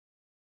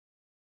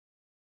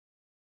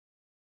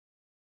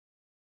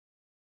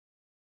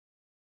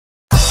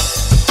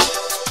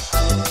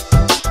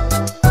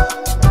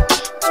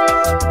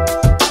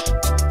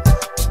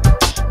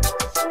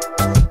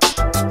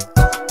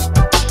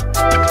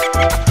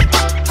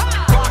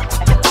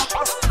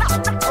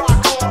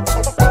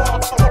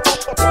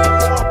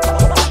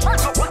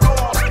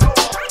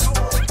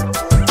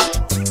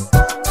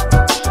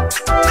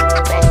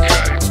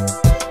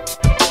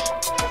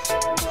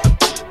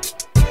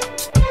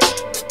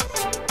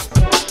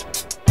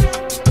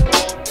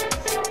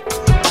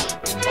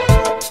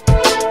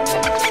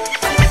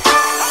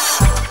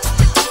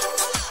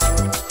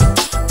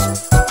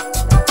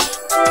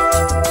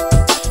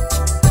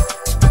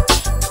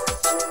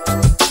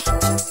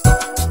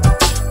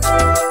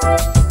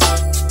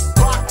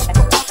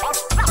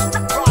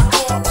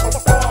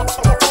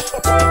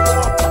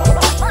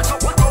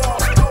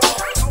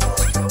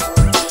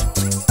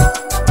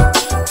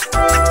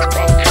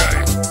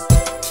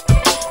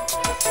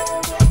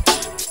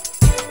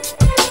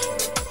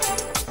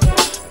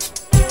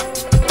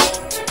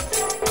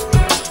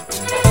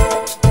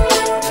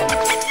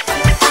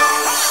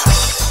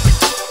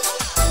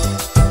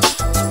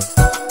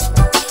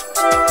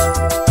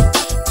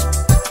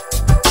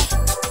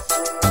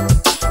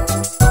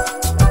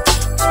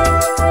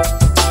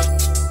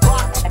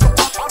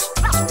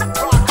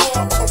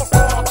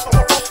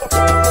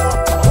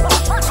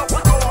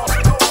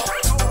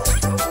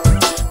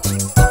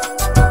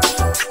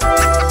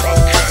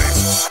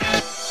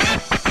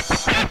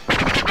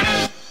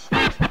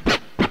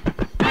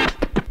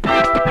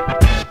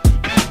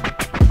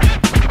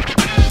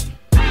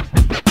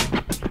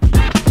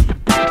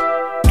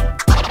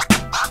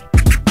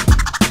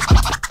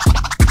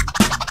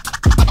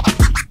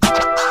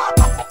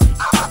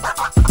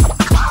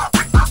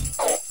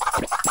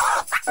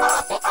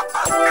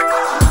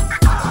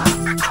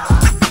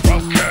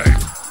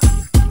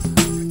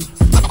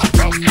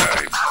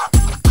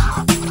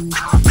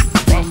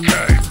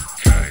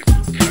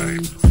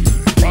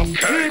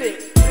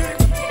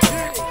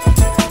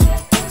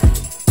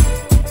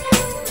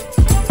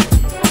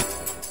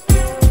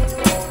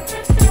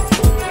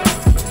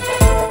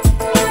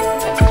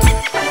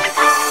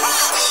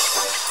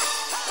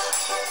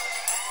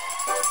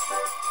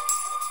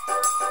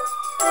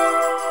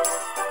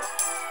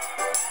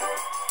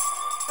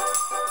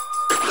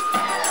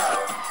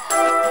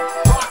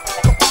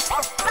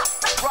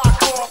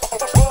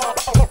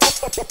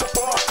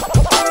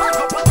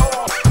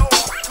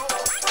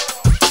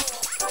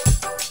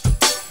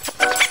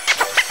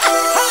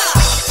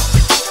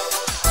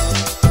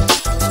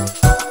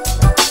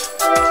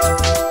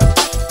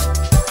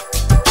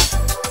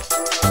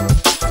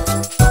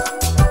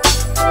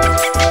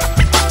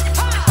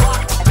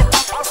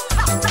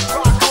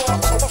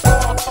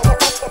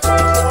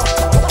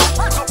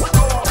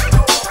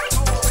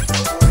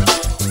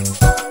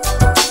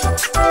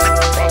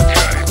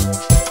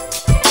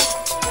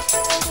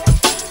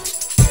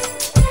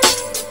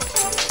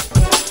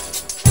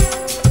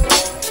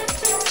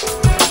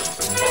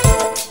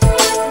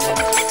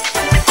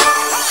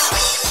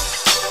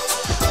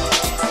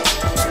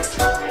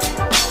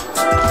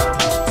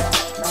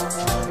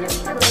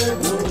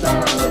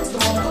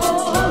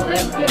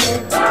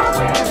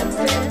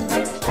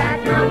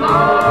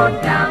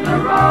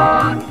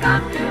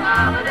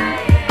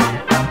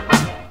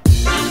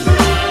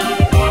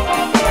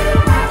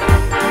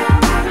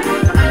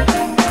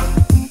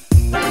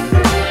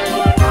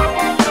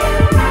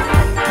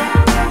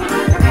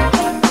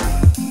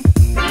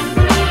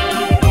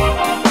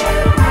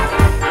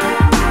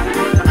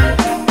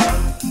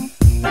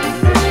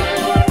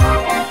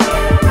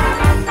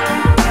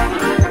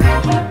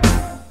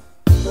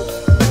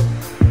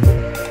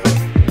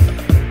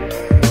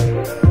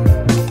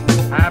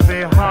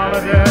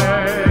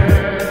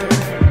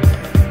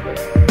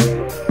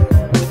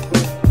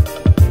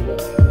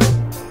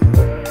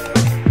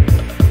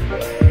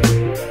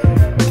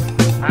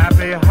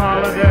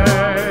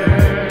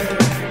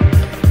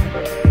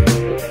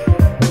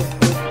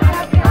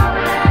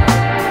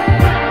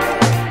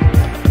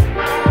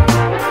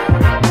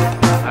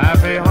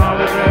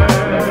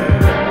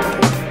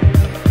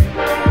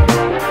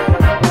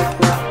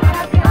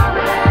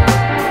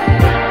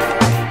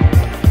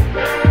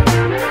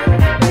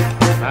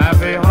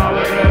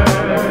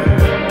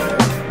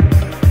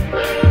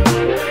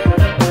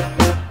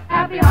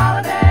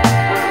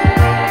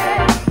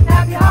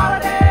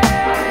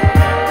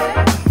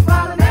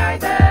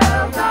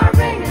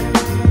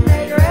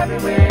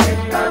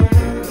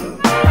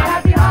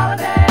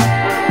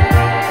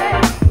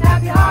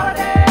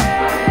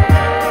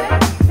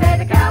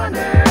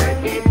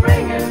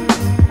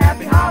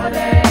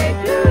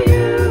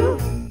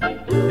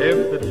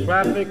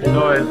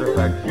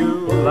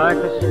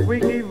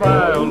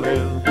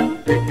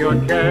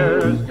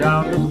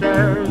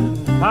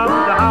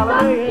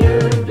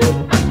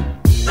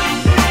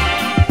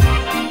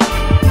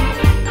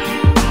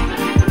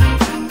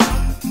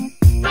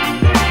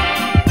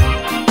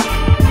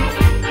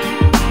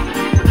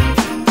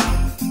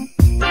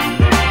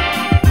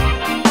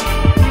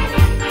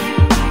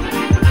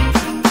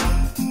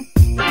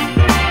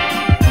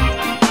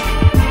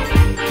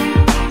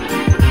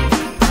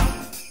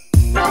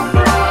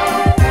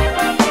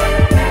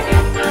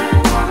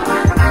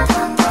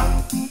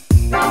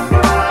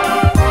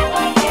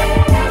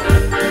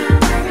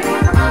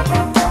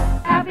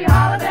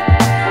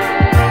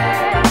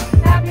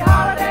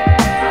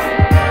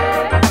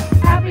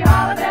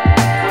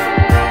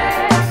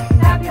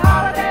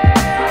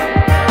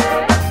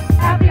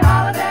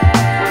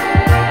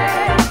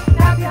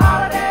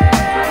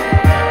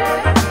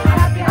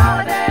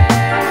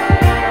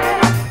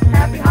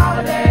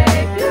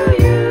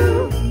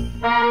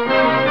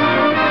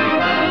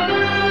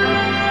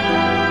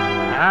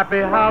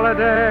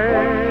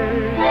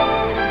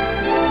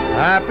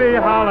happy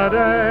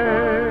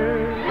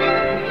holiday.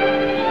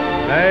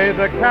 May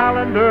the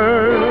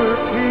calendar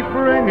keep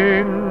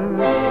bringing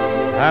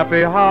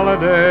happy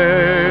holidays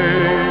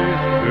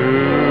to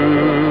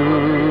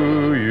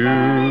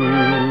you.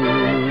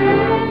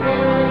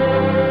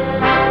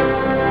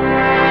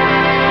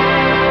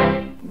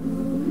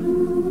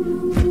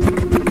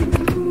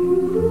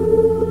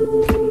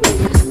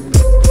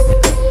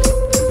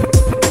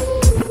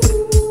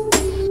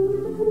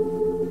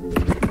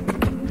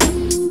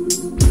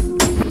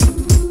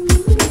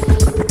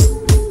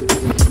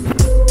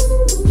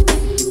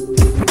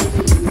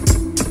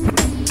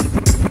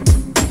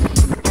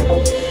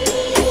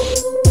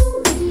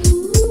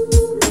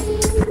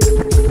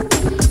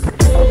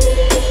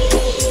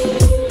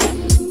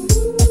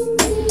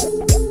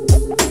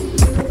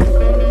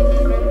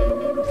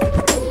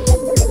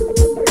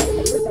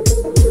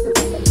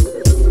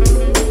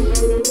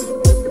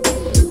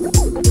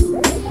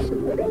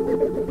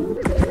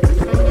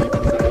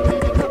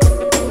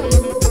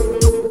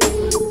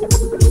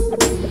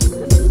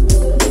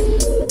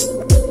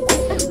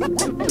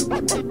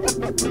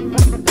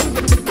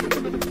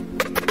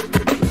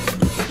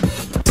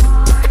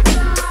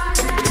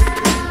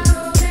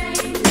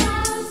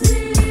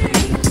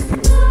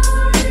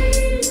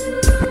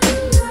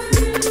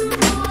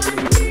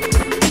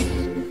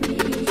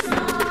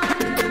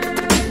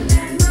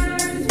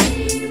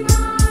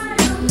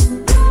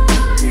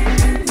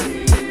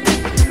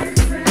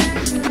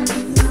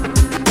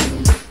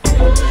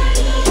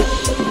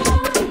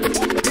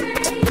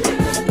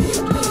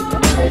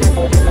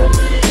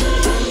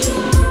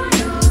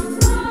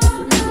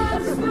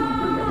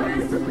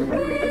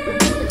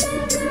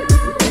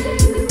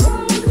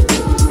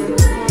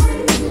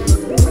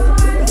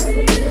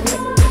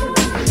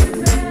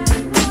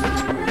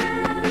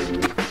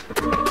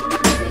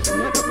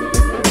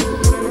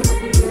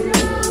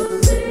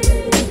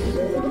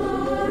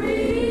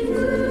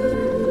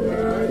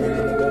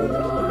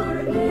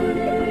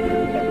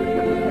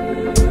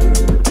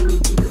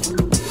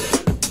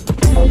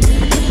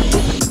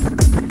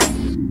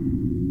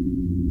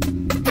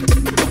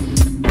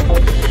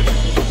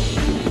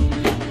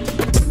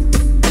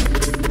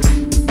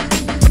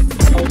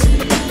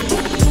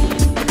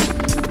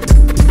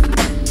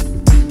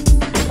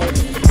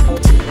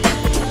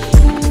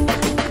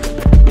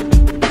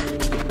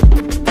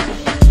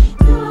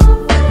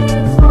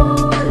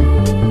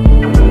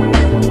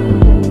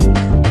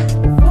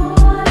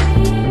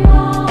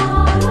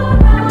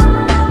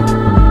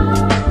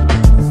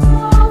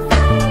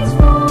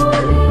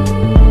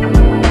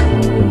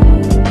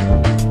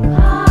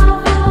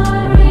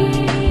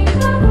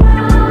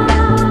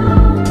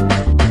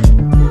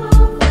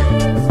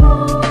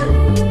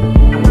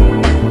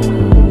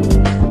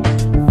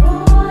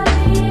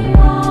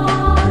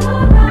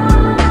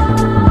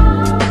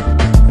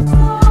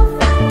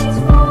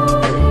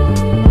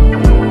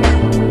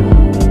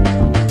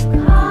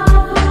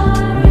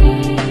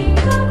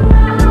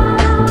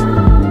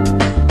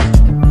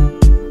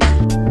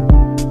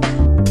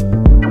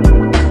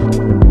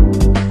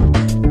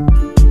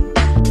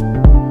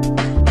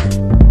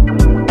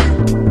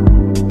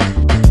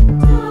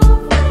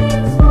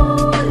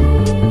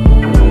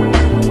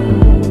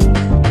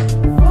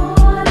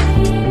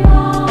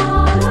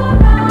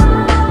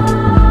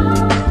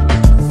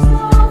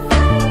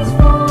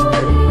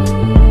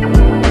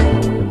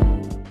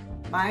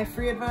 My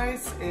free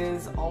advice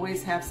is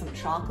always have some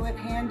chocolate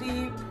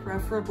handy,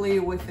 preferably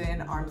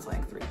within arm's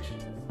length reach.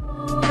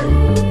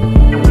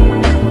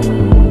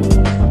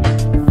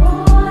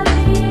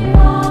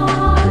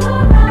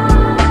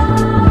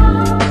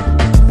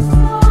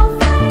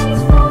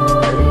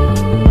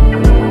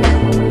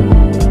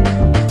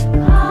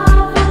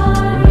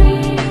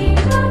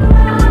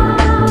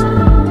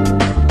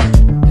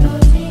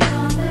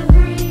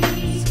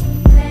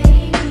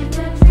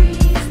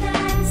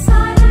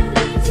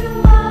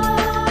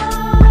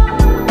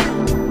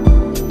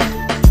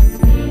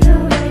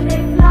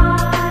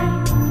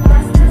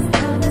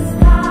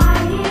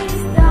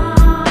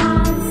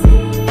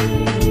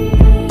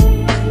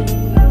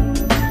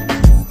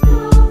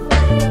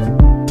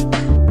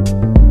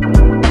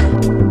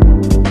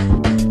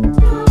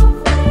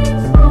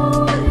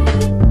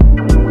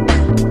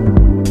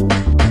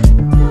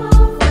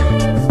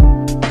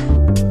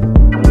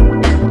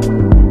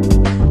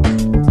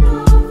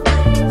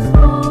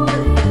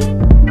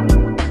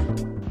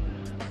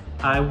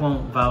 I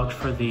won't vouch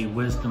for the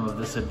wisdom of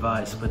this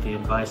advice, but the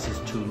advice is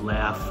to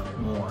laugh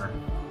more.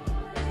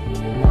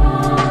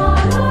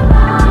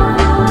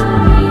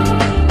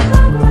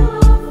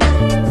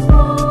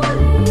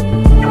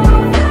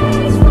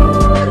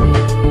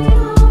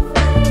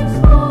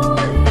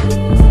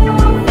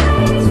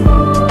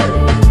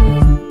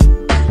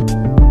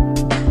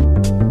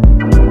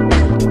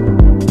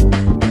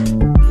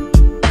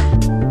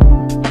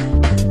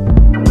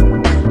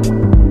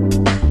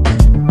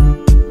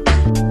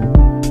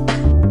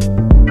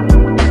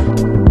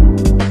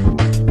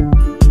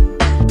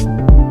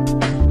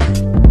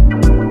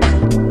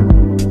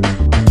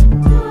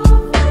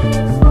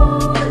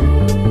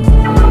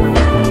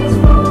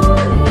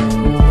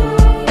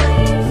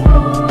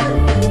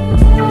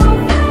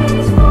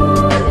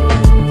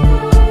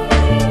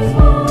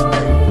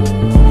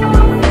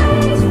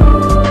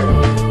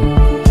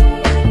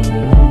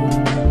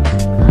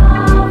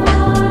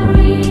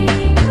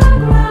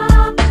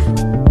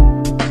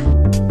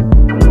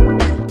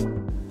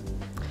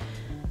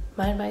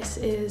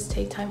 is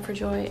take time for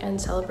joy and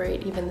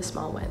celebrate even the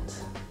small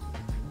wins.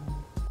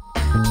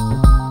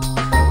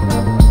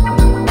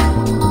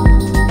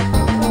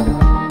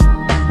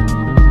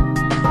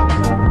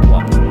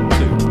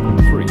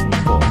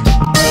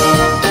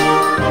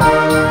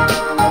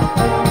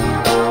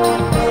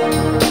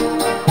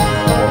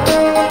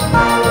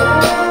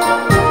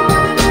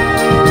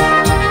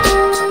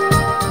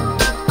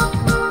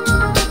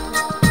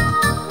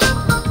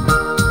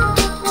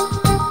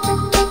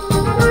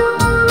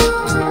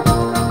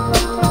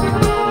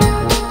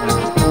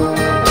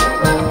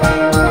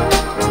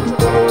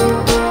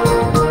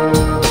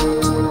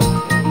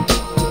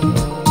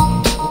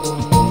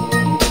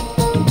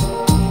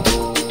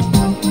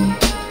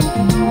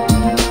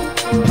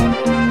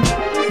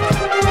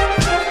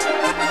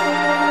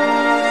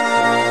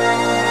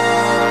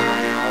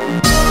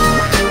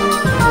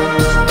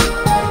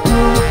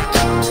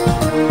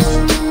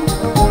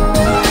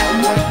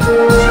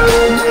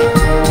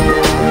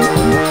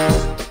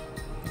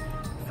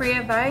 Free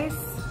advice?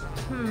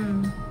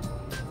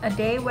 A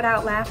day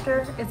without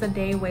laughter is a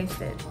day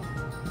wasted.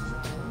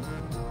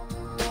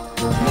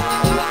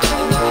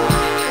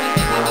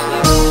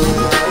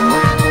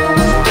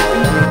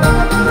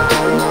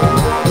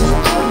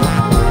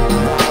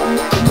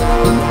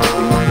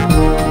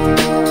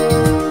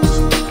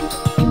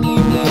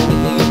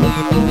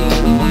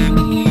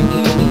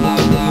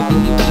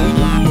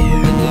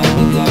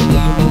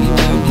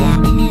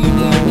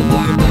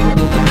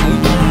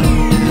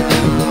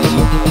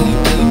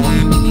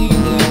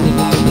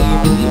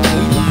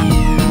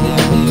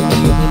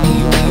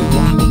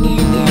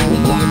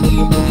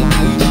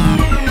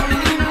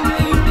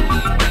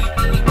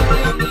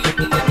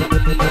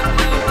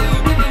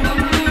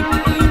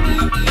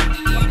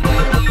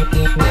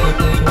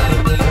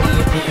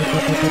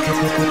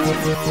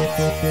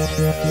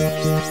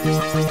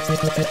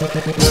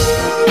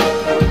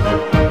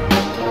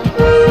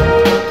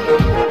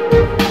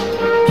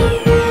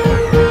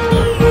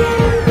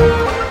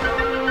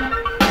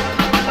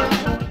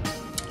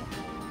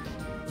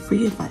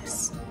 Free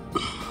advice.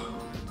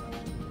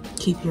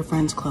 Keep your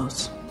friends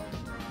close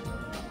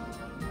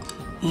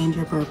and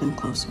your bourbon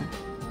closer.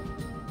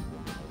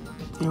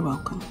 You're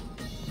welcome.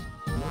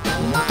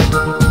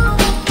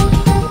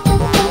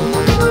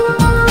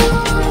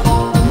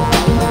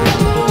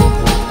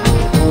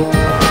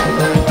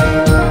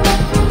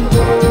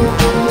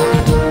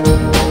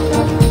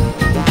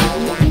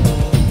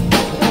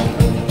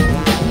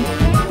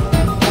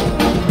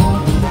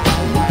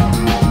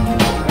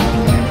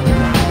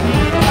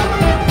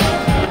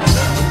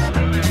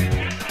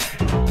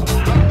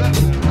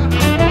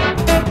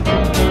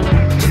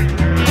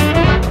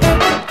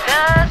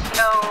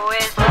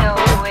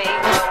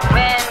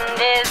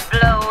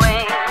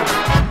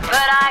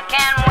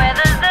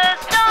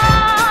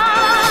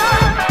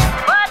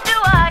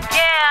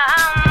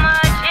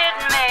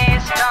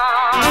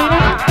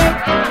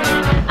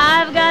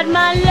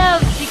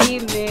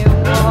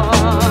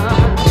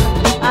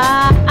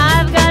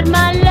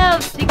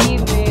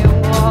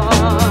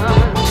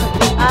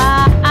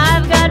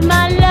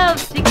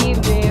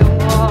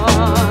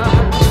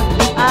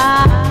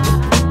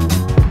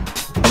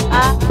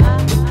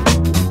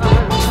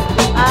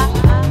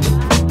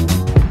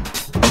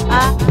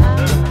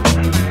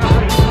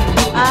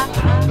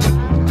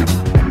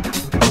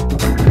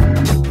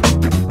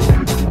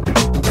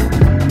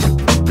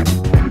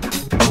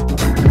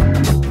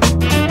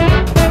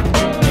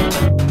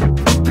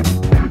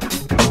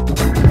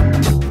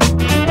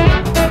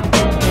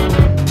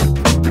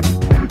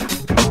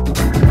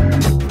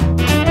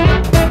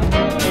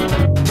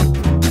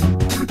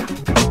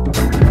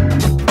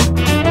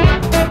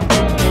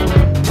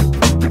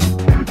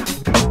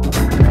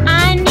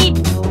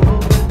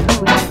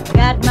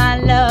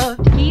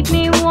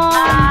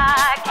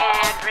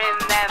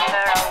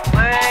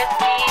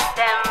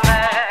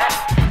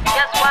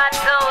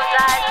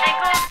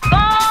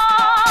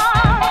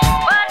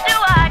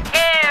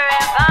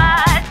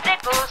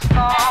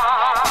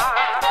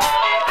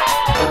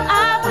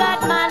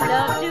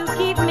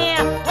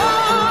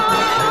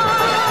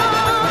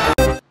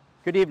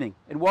 Good evening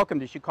and welcome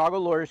to Chicago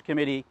Lawyers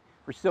Committee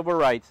for Civil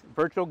Rights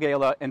Virtual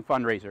Gala and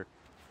Fundraiser.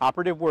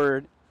 Operative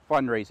word,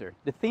 fundraiser.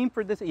 The theme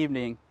for this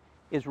evening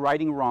is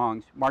Righting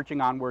Wrongs,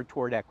 Marching Onward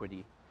Toward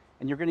Equity.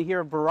 And you're going to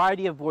hear a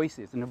variety of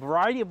voices and a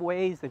variety of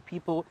ways that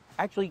people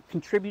actually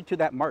contribute to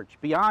that march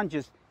beyond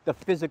just the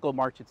physical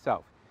march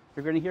itself.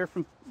 You're going to hear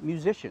from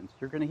musicians,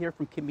 you're going to hear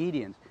from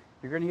comedians,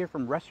 you're going to hear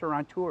from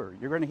restaurateurs,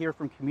 you're going to hear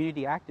from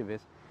community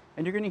activists,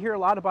 and you're going to hear a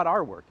lot about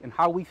our work and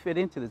how we fit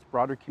into this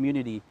broader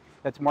community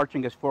that's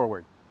marching us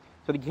forward.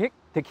 So to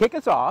kick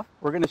us off,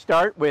 we're going to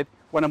start with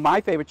one of my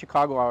favorite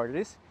Chicago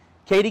artists,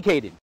 Katie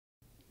Caden.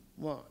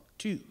 1,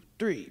 2,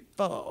 3,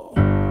 4.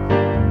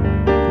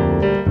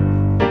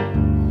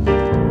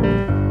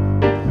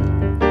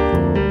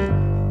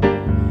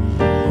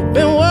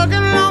 Been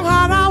working long,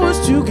 hard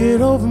hours to get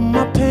over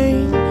my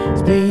pain.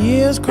 It's been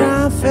years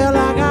crying, felt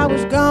like I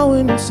was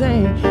going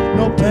insane.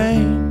 No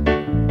pain,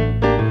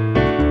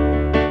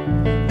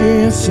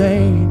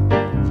 insane.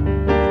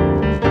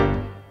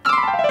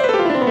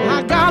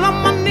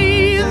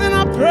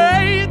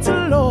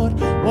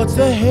 What's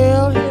the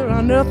hell here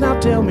on earth? Now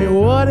tell me,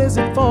 what is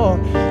it for,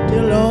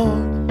 dear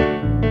Lord?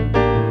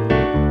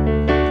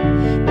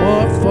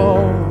 What for?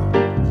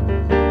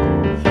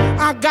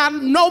 I got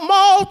no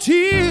more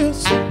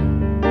tears.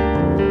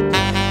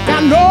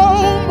 Got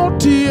no more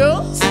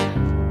tears.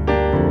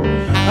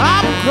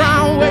 I've been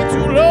crying way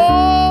too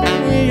long,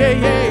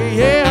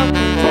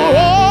 for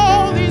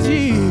all these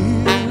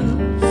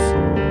years.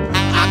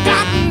 I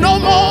got no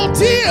more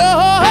tears.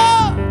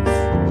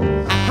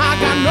 I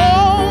got no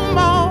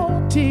more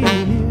tears.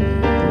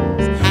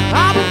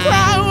 I've been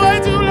crying way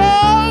too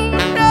long,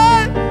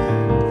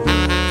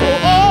 for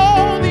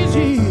all these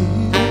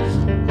years.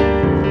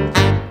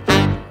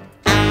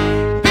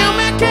 Bill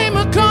man came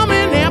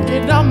a-coming,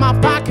 emptied up my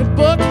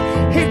pocketbook.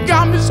 He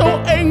got me so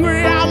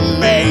angry I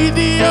made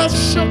the earth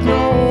shook.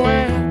 No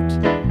act,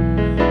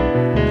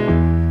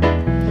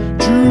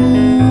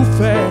 true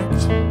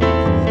fact.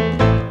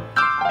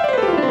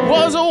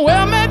 Was a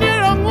well-met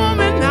young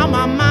woman. Now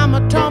my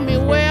mama taught me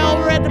well.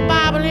 Read the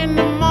Bible in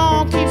the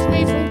morning, keeps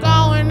me from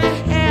going to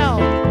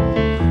hell.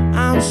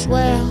 I'm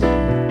swell,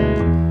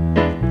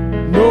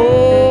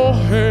 no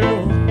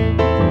hell.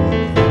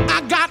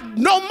 I got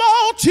no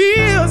more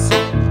tears.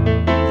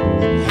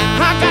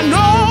 I got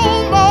no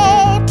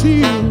more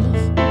tears.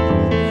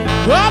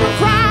 I've been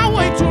crying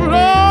way too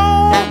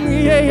long,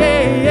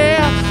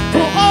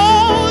 for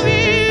all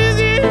these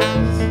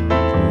years.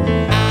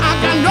 I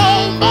got no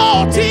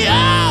more tears.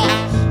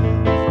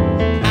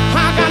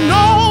 I got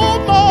no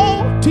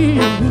more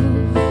tears.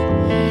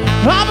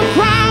 I've been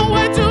crying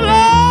way too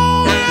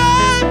long,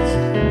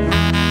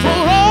 for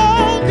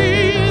all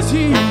these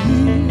years.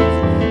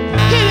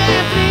 Hey,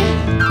 Anthony.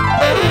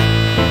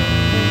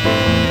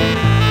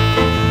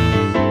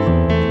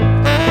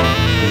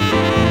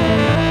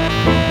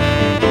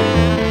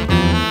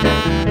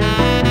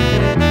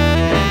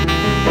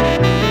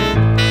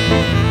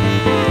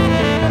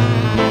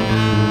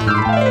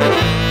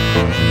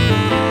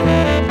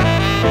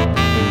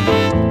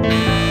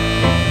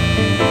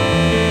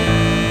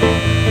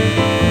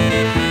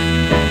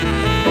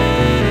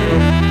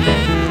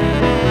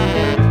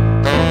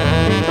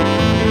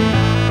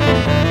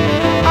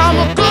 I'm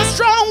a good,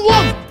 strong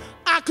woman.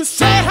 I could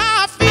say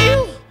how I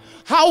feel.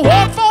 I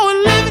work for a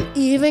living,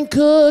 even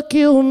cook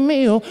you a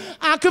meal.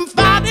 I can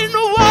fight in the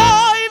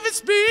war if you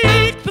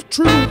speak the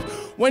truth.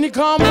 When you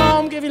come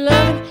home, give you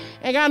loving,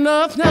 ain't got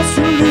nothing else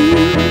to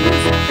lose.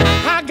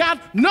 I got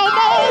no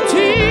more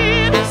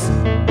tears.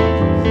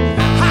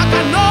 I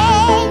got no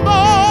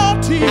more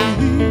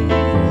tears.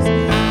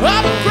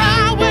 I've been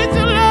crying way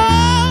too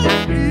long,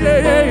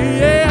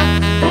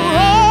 for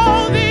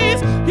all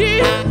these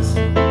years.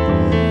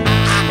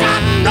 I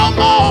got no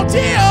more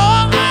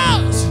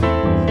tears.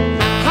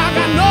 I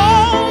got no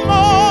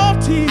more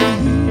tears.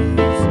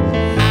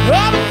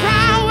 I've been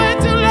crying way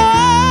too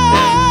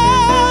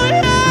long,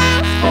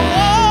 for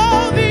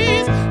all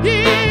these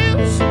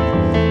years.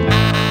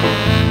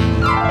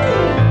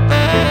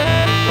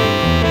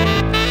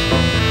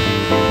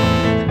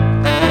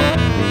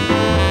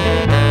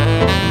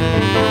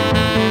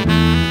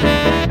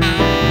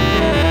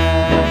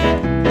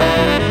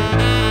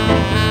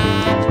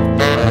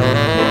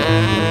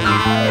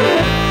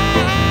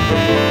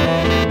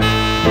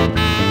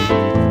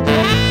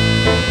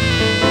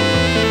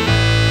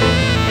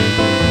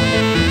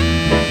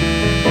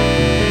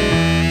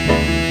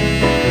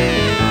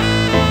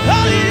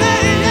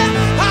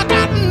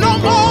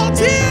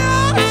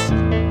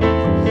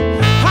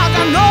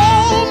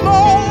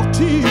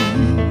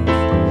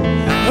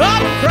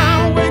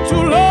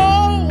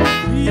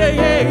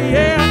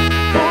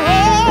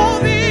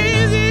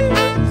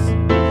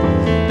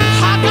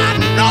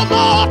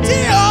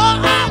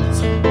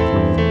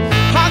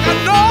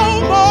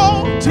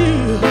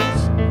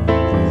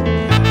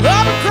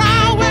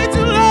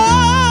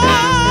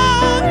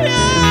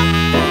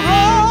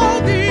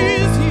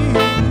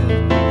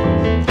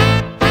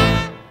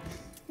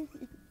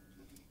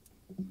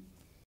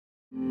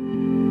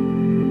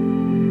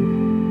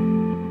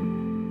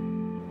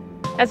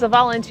 As a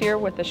volunteer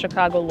with the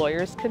Chicago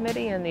Lawyers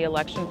Committee and the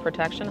Election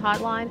Protection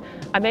Hotline,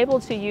 I'm able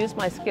to use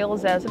my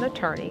skills as an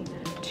attorney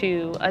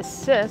to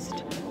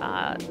assist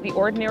the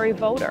ordinary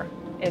voter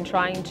in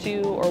trying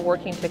to or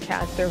working to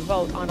cast their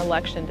vote on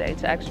Election Day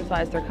to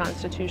exercise their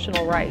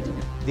constitutional right.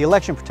 The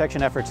election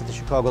protection efforts of the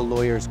Chicago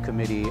Lawyers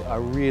Committee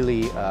are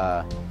really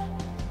a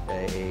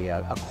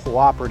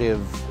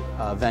cooperative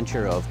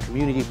venture of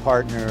community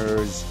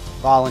partners,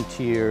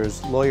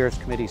 volunteers, Lawyers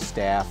Committee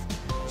staff,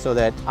 so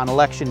that on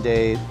Election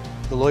Day,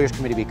 the Lawyers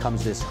Committee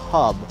becomes this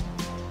hub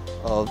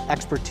of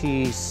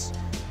expertise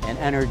and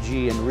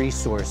energy and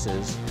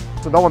resources.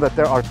 So knowing that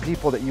there are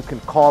people that you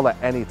can call at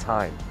any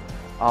time.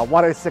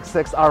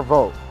 1-866 our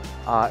vote,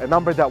 a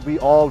number that we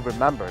all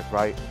remembered,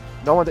 right?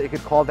 Knowing that you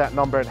could call that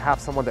number and have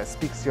someone that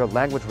speaks your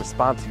language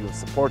respond to you and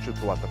support you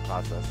throughout the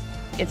process.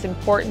 It's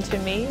important to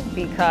me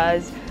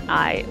because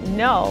I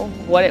know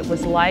what it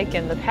was like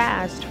in the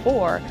past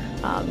for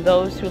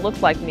those who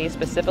looked like me,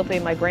 specifically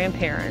my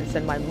grandparents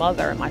and my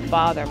mother and my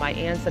father, my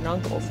aunts and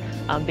uncles,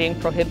 being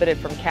prohibited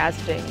from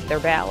casting their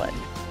ballot.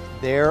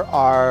 There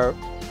are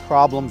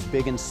problems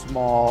big and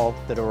small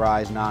that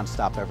arise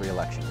nonstop every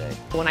election day.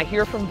 When I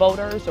hear from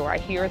voters, or I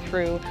hear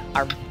through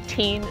our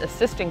team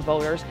assisting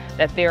voters,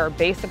 that there are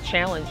basic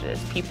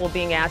challenges, people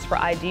being asked for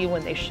ID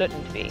when they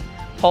shouldn't be,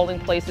 polling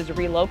places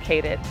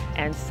relocated,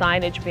 and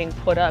signage being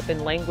put up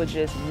in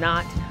languages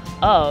not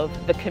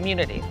of the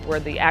community, where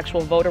the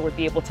actual voter would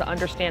be able to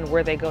understand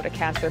where they go to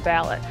cast their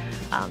ballot.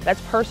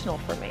 That's personal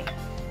for me.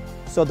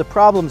 So the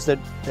problems that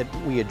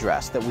we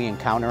address, that we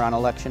encounter on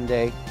election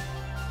day,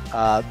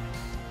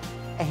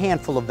 a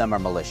handful of them are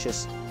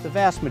malicious. The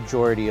vast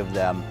majority of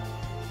them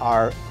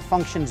are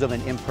functions of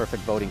an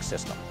imperfect voting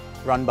system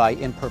run by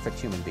imperfect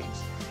human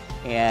beings.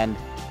 And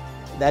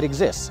that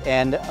exists.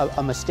 And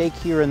a mistake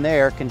here and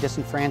there can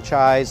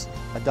disenfranchise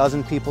a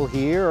dozen people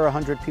here or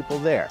 100 people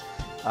there.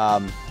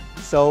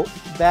 So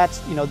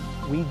that's,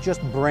 we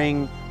just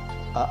bring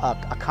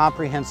a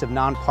comprehensive,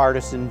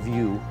 nonpartisan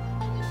view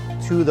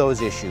to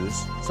those issues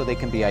so they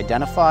can be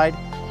identified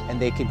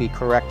and they can be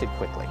corrected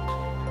quickly.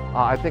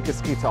 I think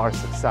it's key to our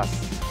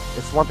success.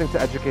 It's one thing to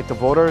educate the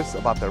voters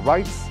about their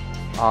rights,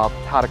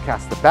 how to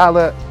cast the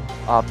ballot,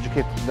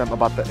 educate them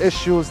about the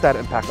issues that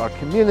impact our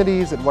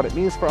communities and what it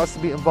means for us to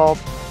be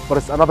involved, but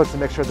it's another to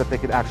make sure that they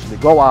can actually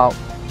go out,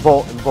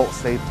 vote, and vote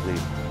safely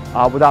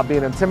without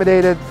being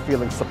intimidated,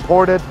 feeling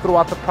supported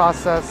throughout the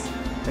process.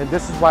 And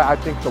this is why I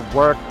think the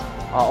work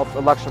of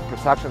election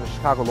protection, the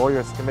Chicago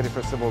Lawyers Committee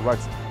for Civil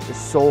Rights, is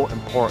so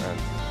important.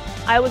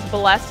 I was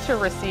blessed to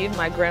receive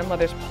my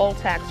grandmother's poll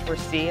tax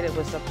receipt. It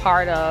was a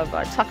part of,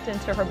 tucked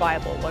into her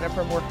Bible, one of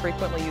her more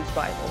frequently used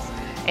Bibles.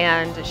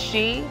 And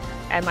she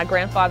and my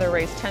grandfather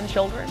raised 10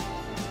 children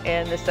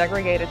in the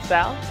segregated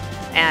South.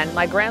 And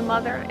my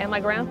grandmother and my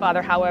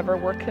grandfather, however,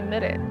 were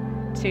committed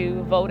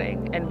to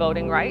voting and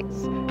voting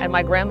rights. And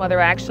my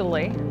grandmother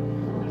actually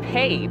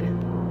paid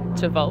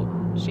to vote.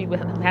 She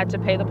had to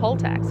pay the poll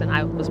tax, and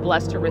I was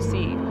blessed to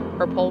receive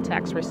her poll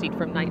tax receipt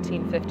from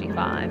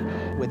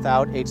 1955.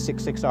 Without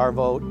 866-R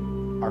Vote,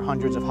 our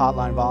hundreds of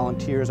hotline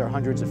volunteers, our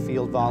hundreds of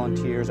field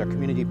volunteers, our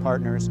community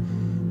partners,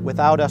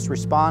 without us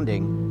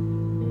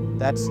responding,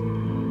 that's,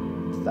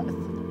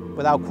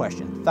 without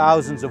question,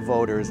 thousands of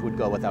voters would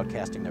go without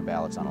casting their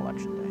ballots on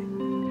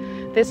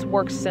election day. This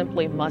work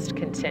simply must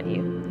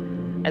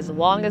continue. As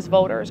long as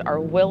voters are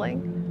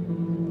willing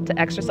to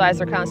exercise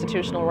their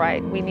constitutional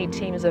right, we need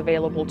teams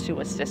available to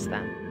assist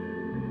them.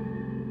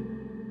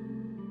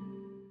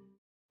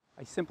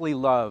 I simply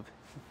love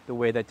the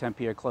way that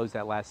Tempia closed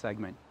that last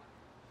segment.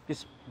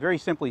 Just very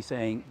simply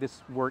saying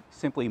this work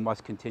simply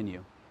must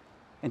continue.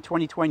 And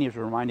 2020 has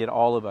reminded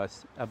all of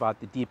us about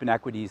the deep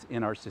inequities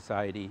in our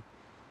society.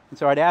 And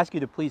so I'd ask you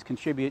to please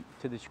contribute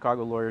to the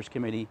Chicago Lawyers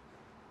Committee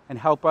and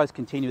help us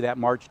continue that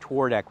march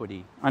toward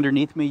equity.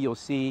 Underneath me, you'll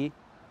see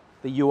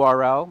the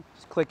URL.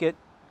 Just click it,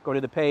 go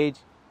to the page.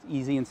 It's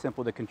easy and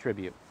simple to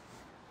contribute.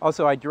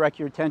 Also, I direct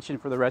your attention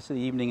for the rest of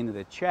the evening into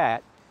the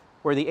chat,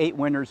 where the 8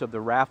 winners of the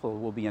raffle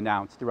will be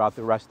announced throughout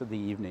the rest of the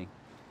evening.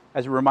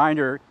 As a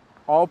reminder,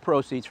 all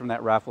proceeds from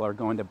that raffle are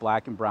going to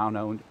Black and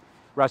Brown-owned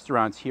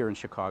restaurants here in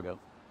Chicago.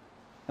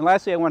 And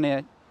lastly, I want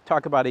to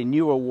talk about a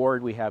new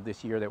award we have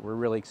this year that we're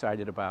really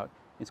excited about.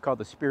 It's called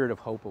the Spirit of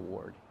Hope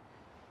Award.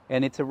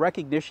 And it's a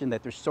recognition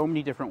that there's so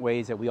many different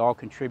ways that we all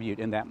contribute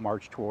in that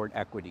march toward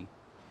equity.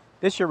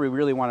 This year, we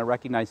really want to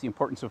recognize the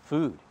importance of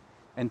food,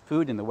 and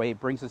the way it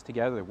brings us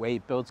together, the way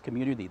it builds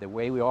community, the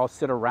way we all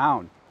sit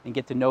around and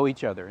get to know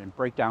each other and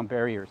break down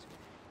barriers.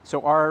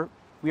 So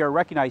we are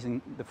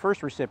recognizing the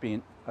first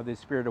recipient of the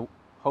Spirit of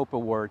Hope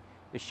Award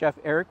is Chef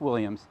Erick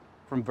Williams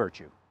from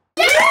Virtue.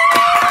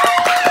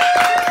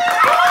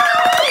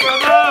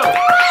 Bravo!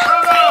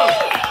 Bravo!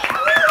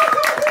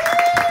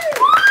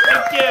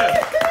 Thank you.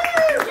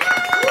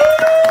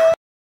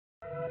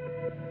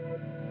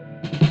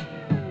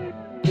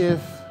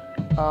 If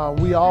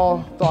we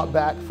all thought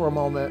back for a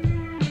moment,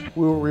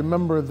 we will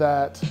remember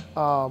that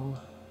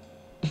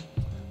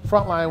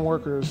frontline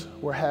workers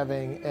were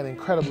having an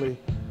incredibly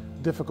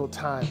difficult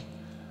time.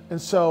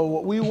 And so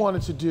what we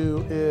wanted to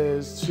do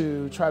is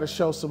to try to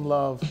show some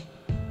love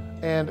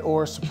and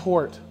or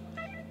support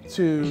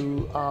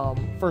to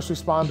first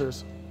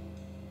responders.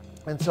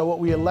 And so what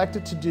we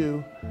elected to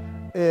do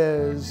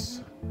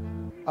is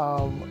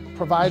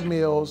provide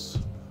meals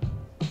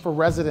for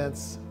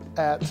residents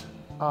at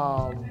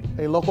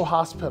a local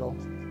hospital.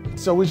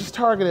 So we just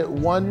targeted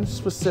one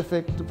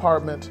specific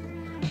department,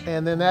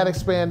 and then that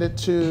expanded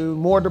to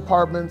more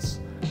departments.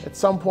 At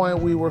some point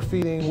we were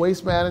feeding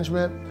waste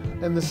management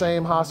in the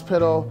same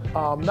hospital.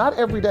 Not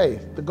every day.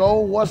 The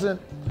goal wasn't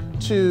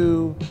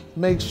to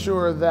make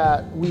sure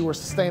that we were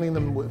sustaining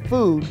them with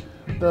food.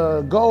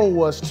 The goal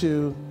was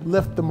to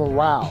lift the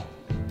morale.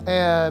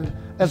 And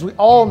as we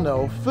all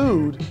know,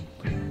 food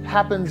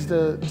happens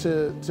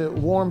to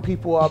warm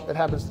people up, it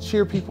happens to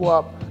cheer people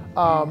up.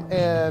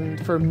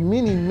 And for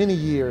many, many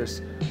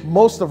years,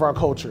 most of our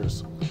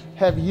cultures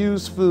have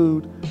used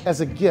food as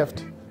a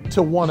gift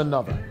to one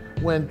another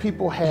when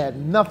people had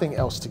nothing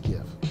else to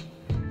give.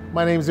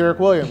 My name is Erick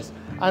Williams.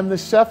 I'm the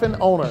chef and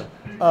owner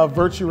of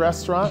Virtue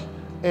Restaurant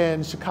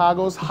in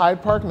Chicago's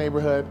Hyde Park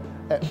neighborhood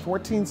at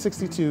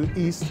 1462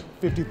 East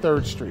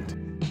 53rd Street.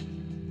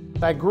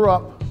 I grew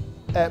up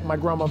at my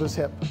grandmother's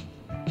hip.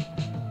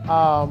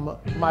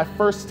 My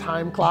first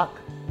time clock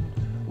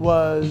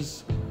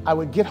was I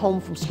would get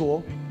home from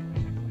school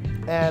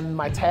and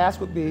my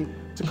task would be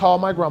to call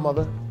my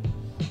grandmother,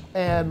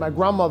 and my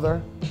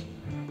grandmother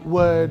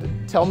would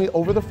tell me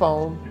over the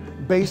phone,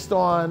 based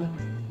on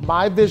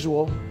my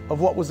visual of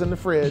what was in the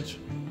fridge,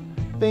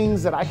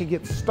 things that I could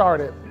get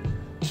started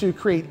to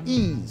create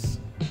ease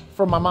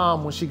for my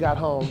mom when she got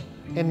home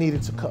and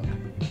needed to cook.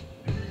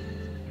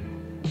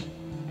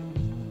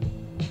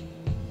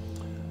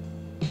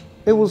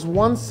 It was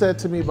once said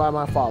to me by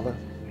my father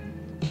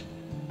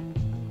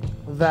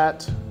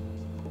that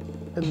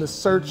in the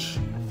search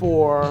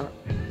for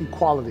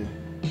equality,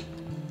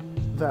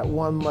 that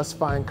one must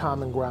find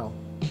common ground.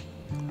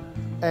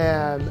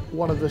 And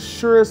one of the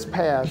surest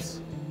paths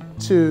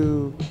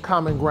to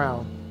common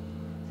ground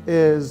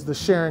is the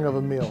sharing of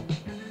a meal.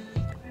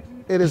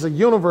 It is a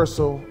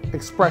universal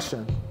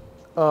expression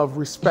of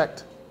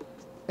respect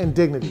and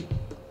dignity.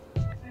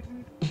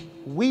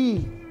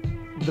 We,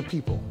 the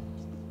people,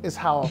 is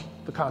how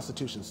the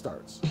Constitution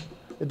starts.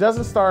 It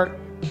doesn't start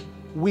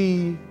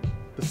we,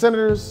 the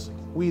senators,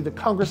 we, the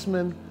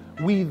congressmen,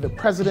 we, the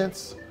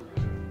presidents,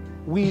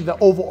 we, the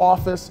Oval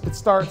Office. It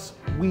starts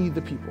we,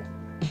 the people.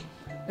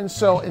 And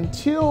so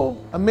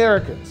until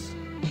Americans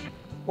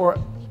or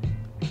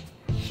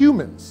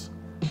humans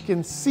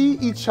can see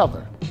each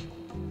other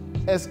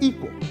as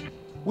equal,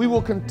 we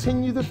will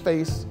continue to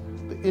face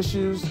the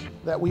issues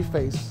that we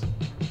face,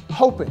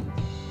 hoping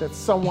that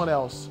someone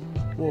else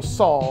will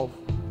solve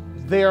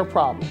their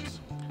problems.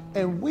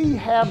 And we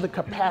have the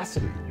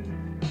capacity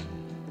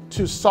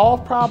to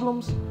solve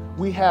problems,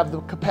 we have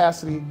the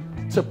capacity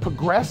to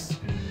progress,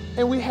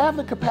 and we have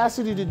the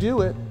capacity to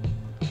do it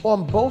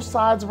on both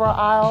sides of our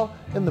aisle,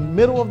 in the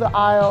middle of the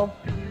aisle.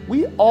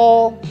 We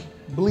all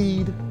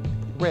bleed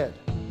red.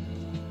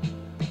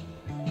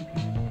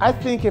 I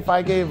think if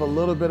I gave a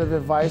little bit of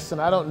advice,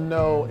 and I don't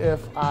know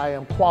if I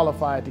am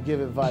qualified to give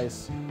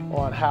advice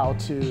on how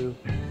to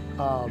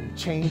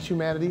change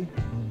humanity,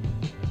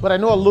 but I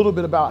know a little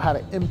bit about how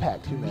to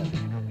impact humanity.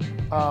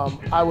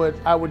 I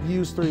would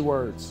use 3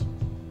 words: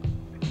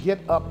 get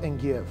up and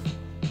give.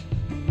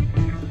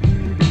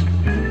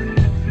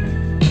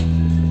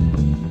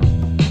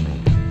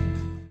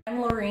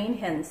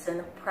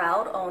 Henson,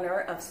 proud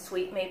owner of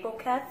Sweet Maple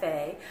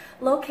Cafe,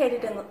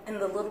 located in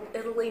the Little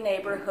Italy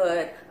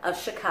neighborhood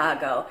of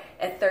Chicago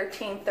at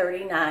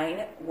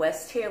 1339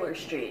 West Taylor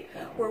Street,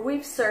 where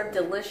we've served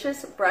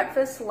delicious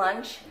breakfast,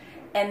 lunch,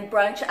 and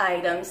brunch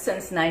items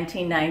since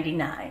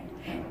 1999.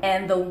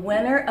 And the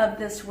winner of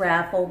this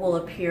raffle will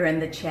appear in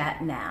the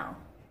chat now.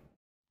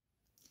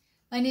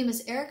 My name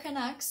is Erick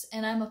Williams,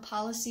 and I'm a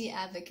policy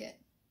advocate.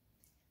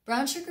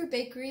 Brown Sugar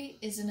Bakery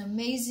is an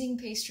amazing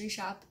pastry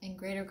shop in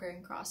Greater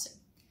Grand Crossing.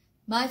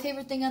 My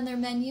favorite thing on their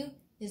menu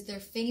is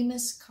their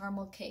famous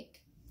caramel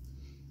cake.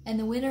 And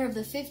the winner of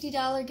the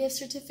 $50 gift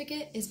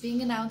certificate is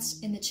being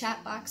announced in the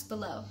chat box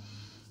below.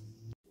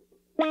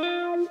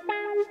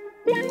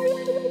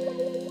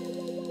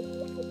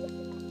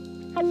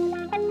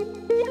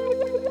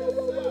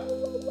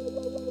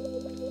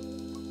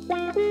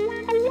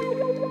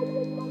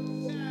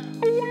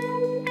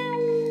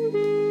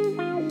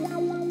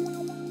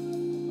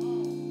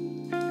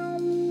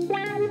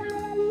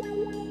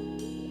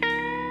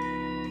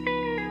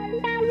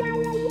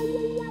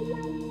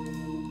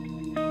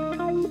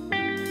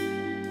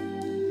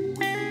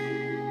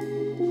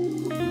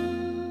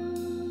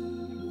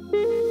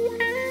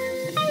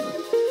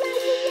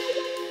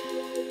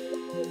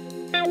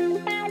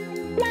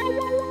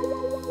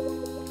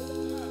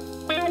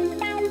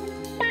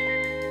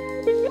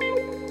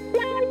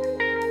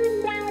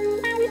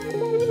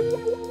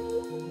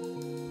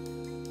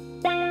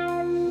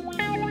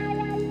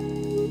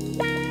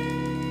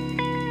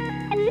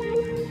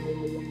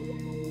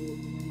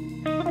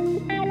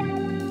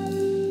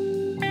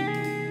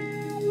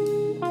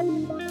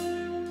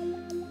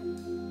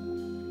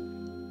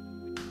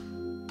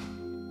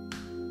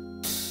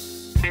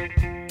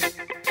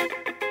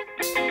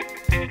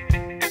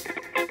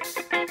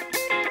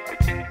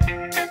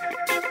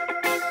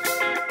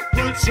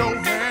 Put your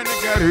hand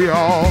together,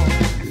 y'all.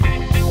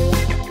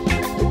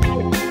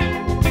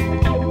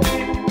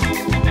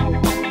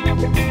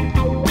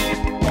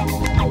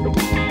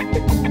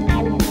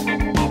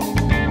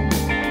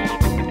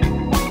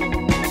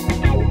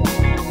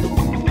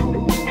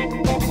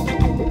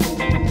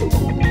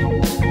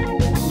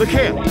 Look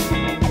here.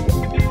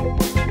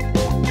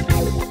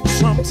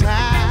 Sometimes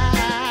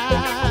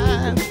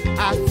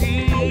I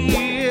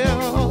feel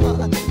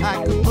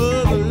like a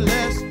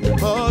motherless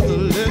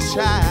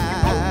child.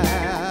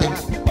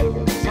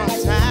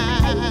 Sometimes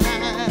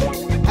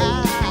I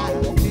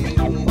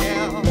feel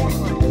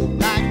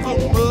like a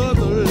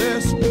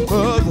motherless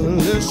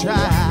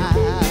child.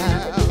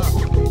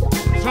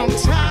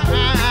 Sometimes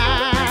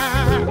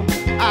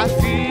I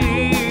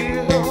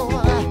feel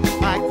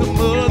like a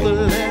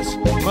motherless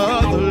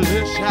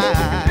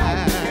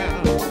child.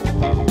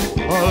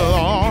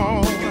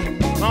 Oh, Lord.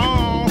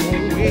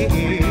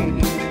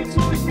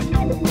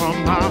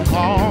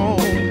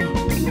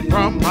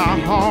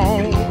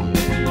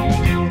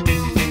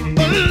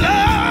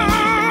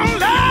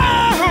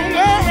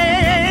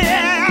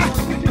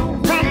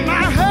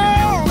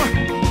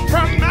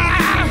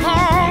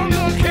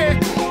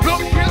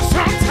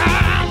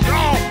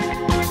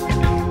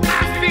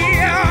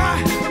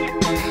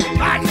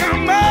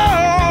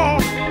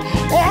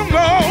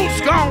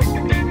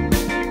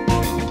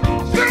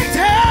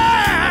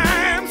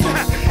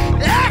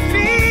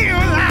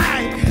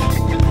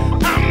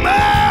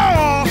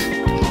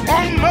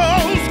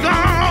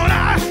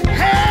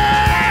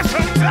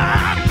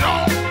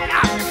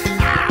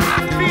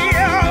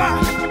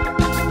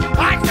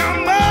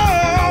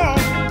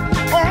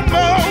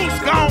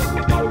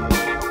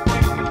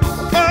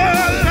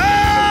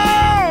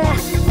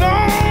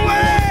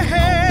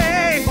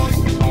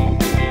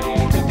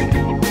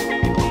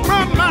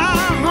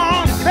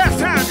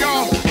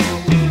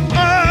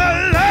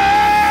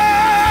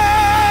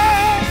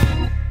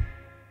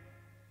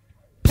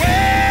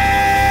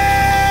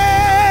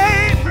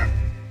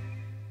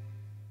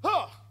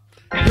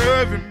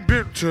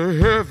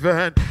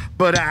 heaven,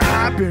 but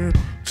I've been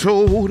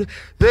told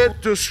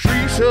that the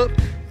streets up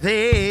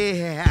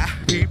there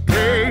be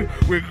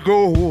paved with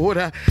gold.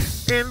 And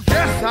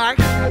just like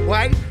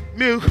white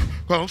milk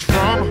comes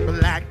from a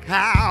black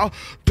cow,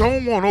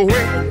 don't want to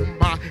wait on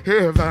my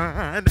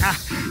heaven.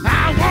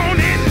 I want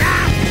it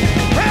now.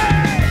 Hey!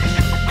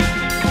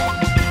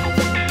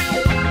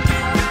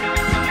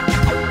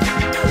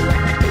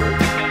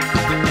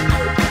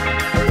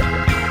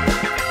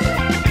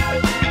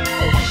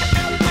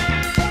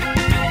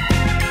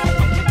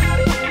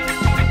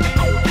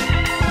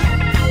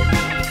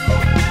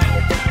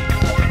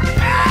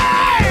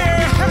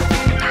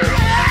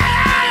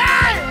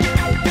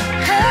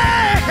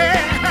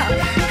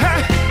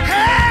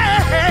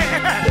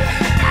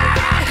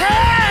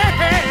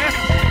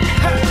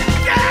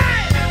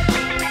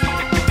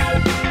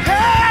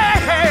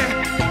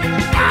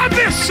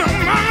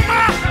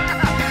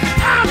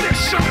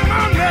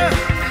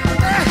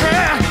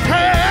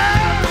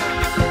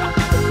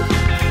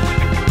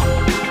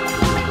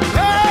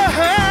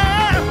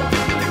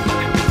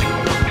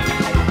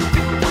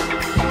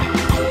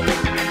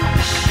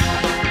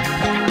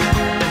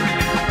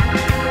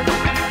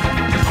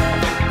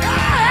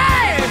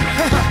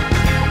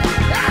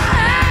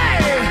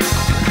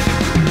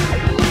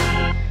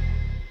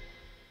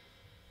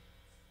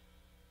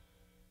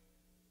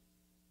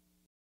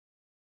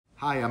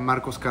 Hi, I'm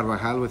Marcos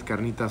Carvajal with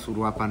Carnitas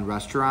Uruapan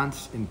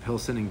Restaurants in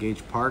Pilsen and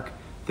Gage Park.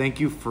 Thank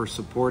you for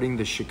supporting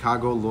the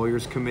Chicago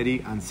Lawyers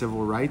Committee on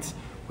Civil Rights.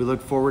 We look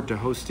forward to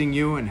hosting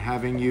you and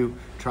having you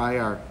try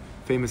our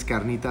famous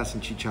carnitas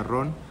and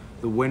chicharrón.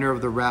 The winner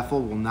of the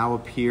raffle will now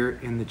appear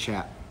in the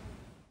chat.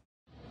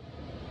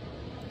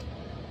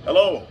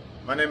 Hello,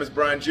 my name is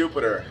Brian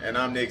Jupiter, and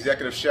I'm the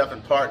executive chef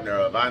and partner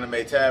of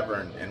Eimer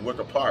Tavern in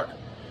Wicker Park.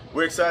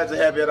 We're excited to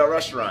have you at our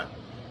restaurant.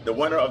 The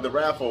winner of the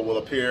raffle will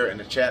appear in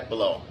the chat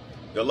below.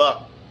 Good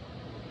luck.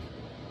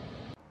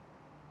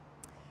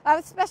 I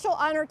have a special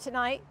honor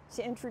tonight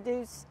to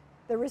introduce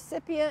the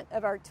recipient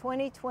of our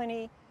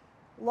 2020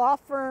 Law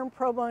Firm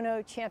Pro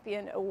Bono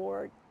Champion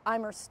Award,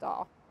 Eimer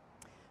Stahl.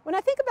 When I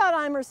think about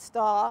Eimer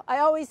Stahl, I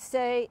always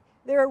say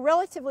they're a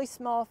relatively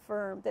small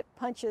firm that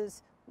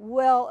punches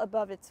well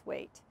above its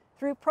weight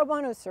through pro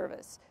bono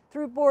service,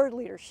 through board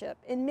leadership,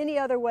 and many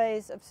other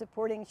ways of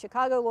supporting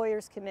Chicago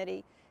Lawyers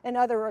Committee and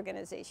other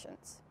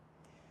organizations.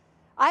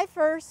 I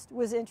first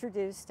was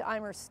introduced to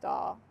Eimer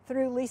Stahl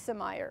through Lisa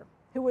Meyer,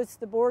 who was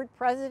the board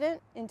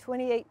president in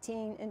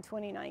 2018 and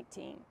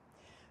 2019.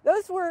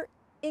 Those were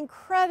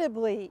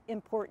incredibly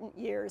important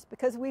years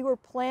because we were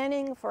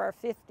planning for our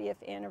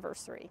 50th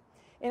anniversary,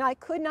 and I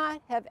could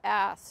not have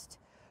asked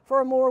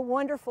for a more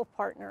wonderful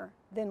partner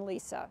than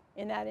Lisa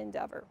in that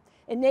endeavor.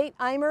 And Nate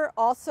Eimer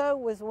also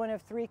was one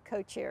of 3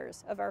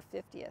 co-chairs of our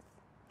 50th.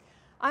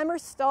 Eimer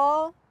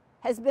Stahl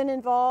has been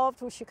involved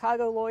with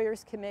Chicago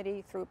Lawyers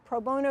Committee through pro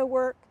bono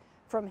work,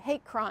 from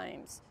hate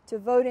crimes to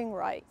voting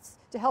rights,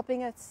 to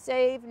helping us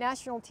save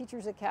National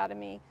Teachers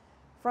Academy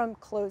from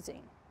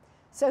closing.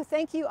 So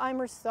thank you,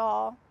 Eimer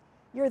Stahl.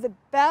 You're the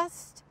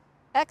best,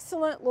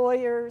 excellent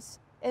lawyers,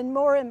 and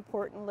more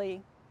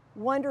importantly,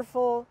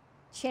 wonderful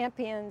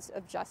champions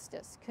of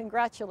justice.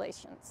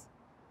 Congratulations.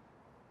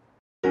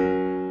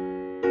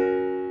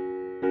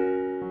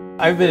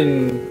 I've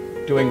been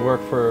doing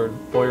work for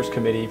Lawyers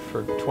Committee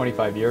for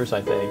 25 years,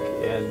 I think,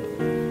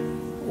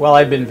 and while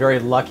I've been very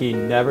lucky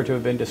never to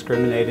have been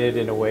discriminated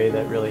in a way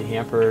that really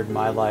hampered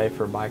my life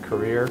or my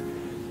career,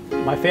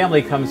 my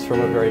family comes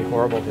from a very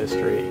horrible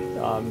history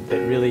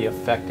that really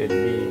affected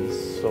me.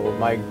 So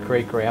my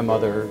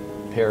great-grandmother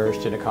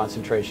perished in a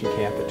concentration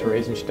camp at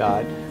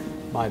Theresienstadt.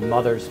 My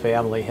mother's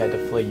family had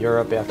to flee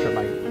Europe after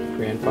my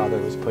grandfather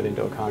was put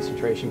into a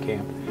concentration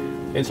camp.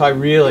 And so I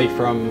really,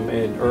 from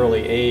an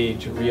early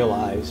age,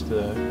 realized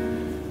the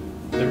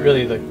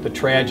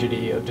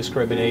tragedy of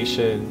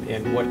discrimination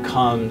and what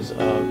comes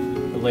of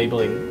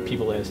labeling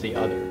people as the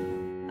other.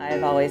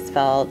 I've always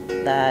felt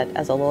that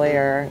as a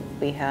lawyer,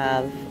 we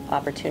have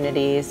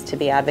opportunities to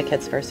be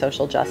advocates for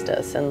social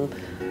justice in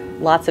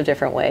lots of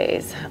different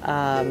ways.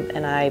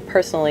 And I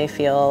personally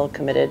feel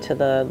committed to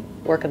the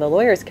work of the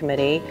Lawyers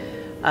Committee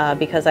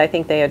because I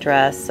think they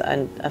address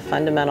a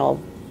fundamental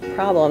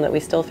problem that we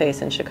still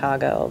face in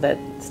Chicago that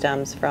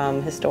stems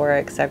from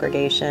historic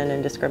segregation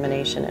and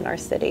discrimination in our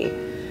city.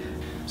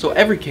 So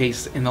every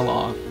case in the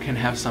law can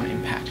have some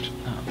impact,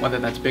 whether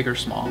that's big or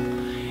small.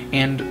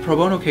 And pro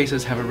bono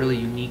cases have a really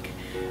unique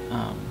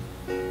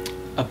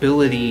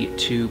ability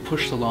to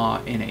push the law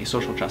in a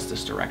social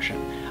justice direction.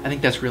 I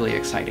think that's really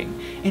exciting.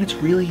 And it's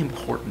really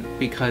important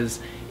because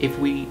if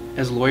we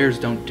as lawyers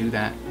don't do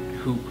that,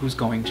 who's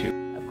going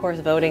to? Of course,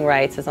 voting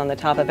rights is on the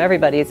top of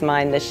everybody's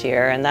mind this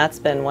year, and that's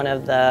been one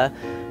of the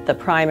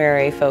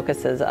primary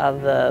focuses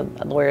of the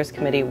Lawyers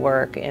Committee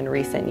work in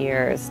recent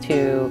years,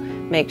 to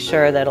make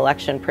sure that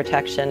election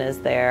protection is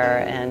there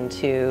and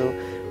to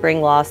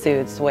bring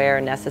lawsuits where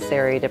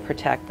necessary to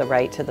protect the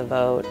right to the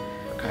vote.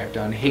 I've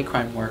done hate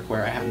crime work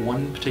where I have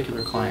one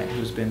particular client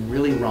who's been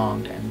really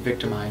wronged and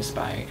victimized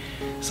by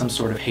some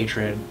sort of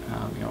hatred,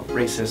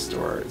 racist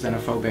or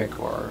xenophobic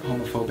or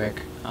homophobic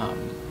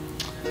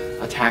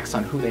attacks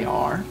on who they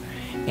are,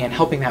 and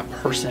helping that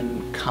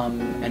person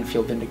come and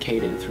feel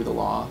vindicated through the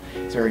law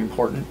is very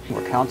important.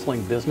 We're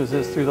counseling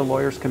businesses through the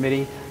Lawyers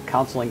Committee,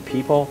 counseling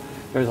people.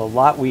 There's a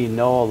lot we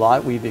know, a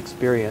lot we've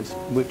experienced,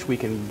 which we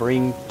can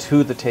bring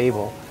to the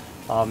table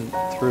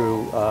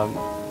through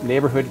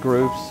neighborhood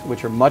groups,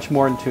 which are much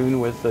more in tune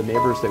with the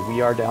neighbors that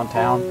we are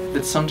downtown.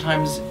 That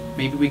sometimes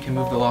maybe we can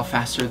move the law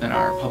faster than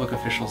our public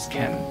officials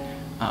can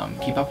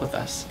keep up with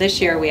us. This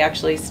year we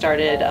actually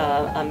started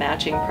a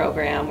matching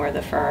program where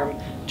the firm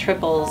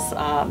triples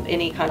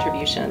any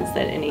contributions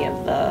that any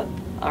of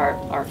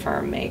our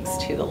firm makes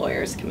to the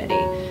Lawyers Committee.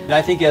 And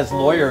I think as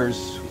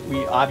lawyers,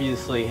 we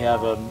obviously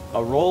have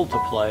a role to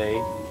play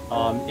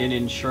in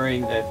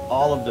ensuring that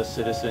all of the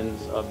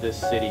citizens of this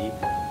city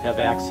have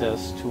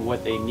access to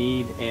what they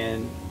need,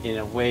 and in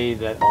a way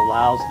that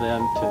allows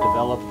them to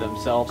develop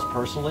themselves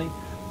personally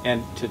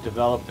and to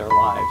develop their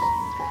lives.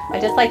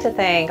 I'd just like to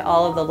thank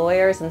all of the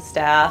lawyers and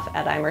staff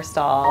at Eimer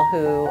Stahl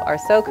who are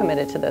so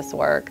committed to this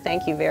work.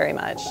 Thank you very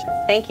much.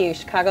 Thank you,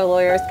 Chicago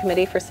Lawyers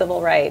Committee for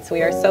Civil Rights.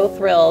 We are so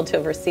thrilled to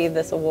have received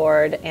this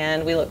award,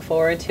 and we look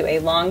forward to a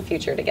long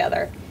future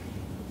together.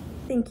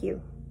 Thank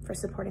you for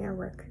supporting our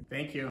work.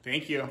 Thank you.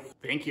 Thank you.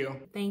 Thank you.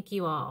 Thank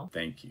you all.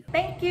 Thank you.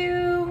 Thank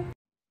you.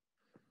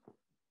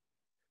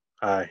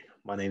 Hi,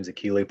 my name is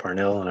Akile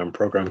Parnell, and I'm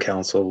Program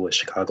Counsel with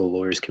Chicago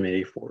Lawyers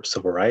Committee for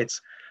Civil Rights.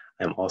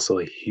 I'm also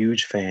a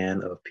huge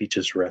fan of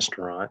Peach's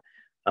Restaurant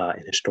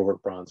in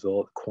historic Bronzeville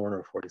at the corner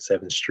of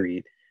 47th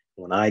Street.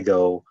 When I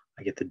go,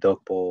 I get the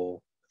duck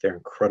bowl, their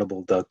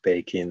incredible duck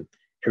bacon.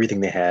 Everything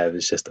they have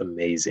is just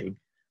amazing.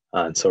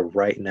 And so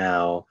right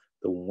now,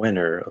 the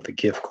winner of the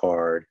gift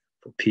card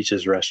for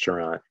Peach's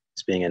Restaurant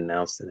is being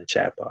announced in the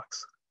chat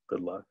box.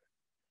 Good luck.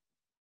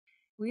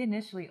 We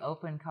initially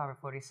opened Carver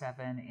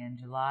 47 in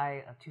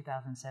July of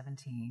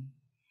 2017,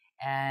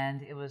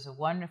 and it was a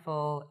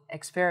wonderful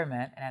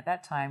experiment, and at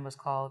that time was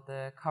called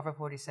the Carver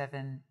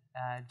 47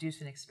 Juice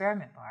and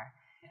Experiment Bar.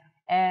 Yeah.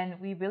 And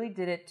we really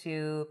did it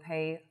to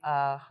pay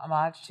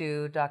homage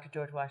to Dr.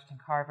 George Washington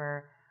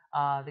Carver,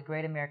 the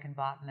great American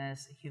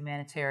botanist,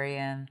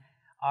 humanitarian,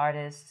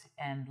 artist,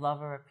 and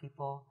lover of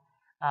people,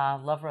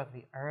 lover of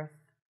the earth.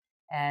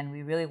 And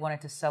we really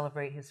wanted to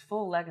celebrate his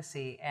full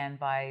legacy, and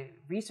by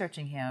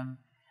researching him,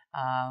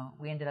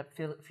 we ended up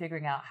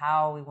figuring out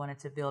how we wanted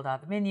to build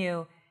out the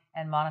menu,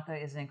 and Monica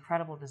is an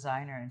incredible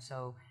designer, and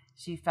so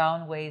she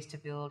found ways to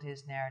build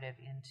his narrative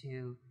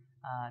into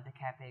the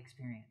cafe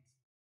experience.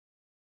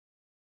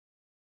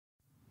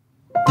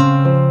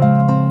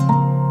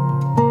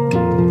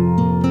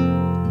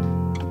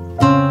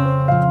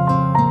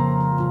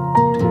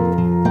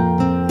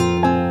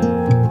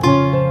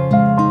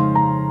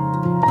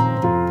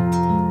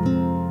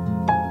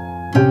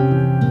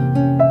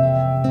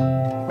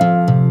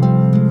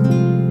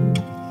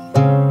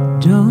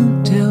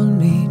 Don't tell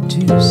me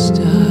to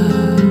stop.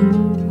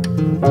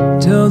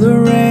 Tell the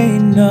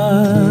rain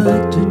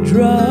not to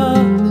drop.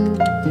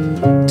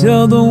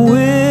 Tell the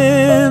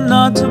wind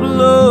not to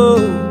blow,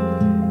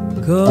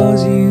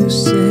 'cause you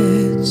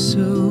said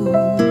so.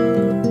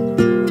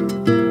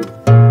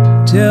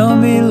 Tell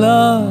me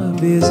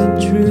love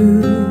isn't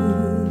true.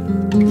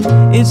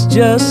 It's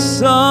just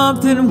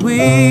something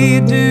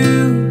we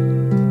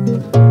do.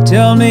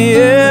 Tell me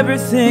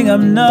everything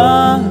I'm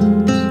not.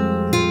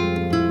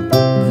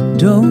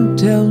 Don't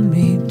tell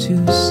me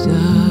to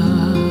stop.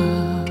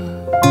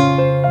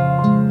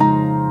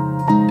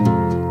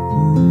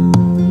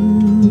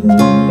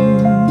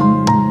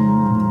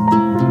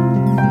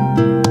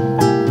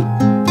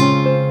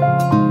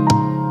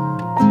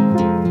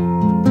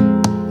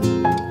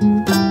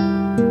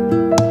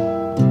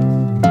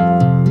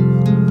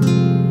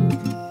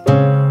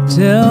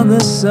 Tell the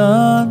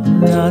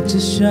sun not to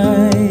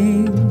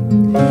shine,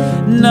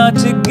 not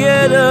to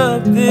get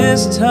up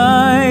this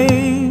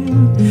time.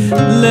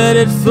 Let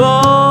it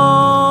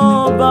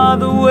fall by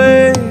the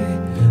way.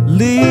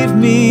 Leave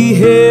me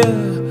here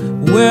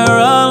where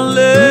I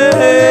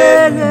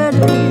lay.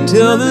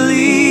 Tell the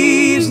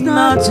leaves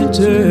not to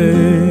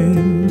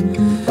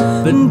turn,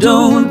 but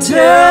don't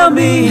tell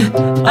me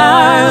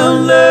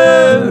I'll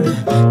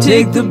learn.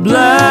 Take the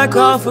black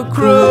off a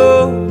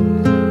crow,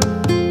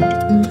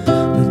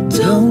 but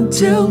don't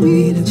tell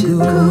me to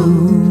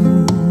go.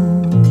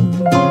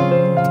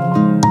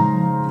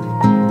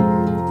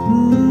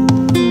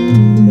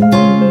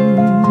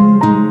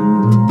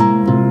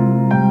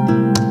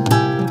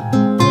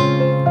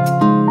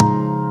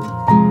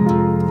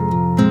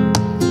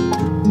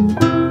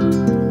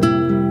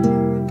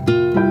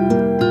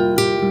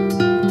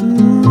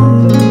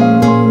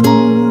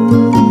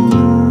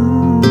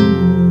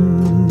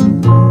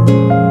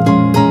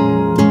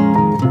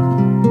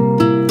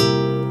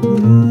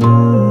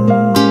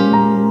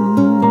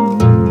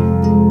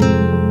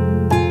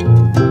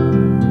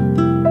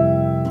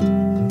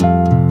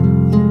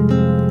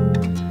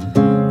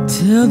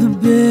 Tell the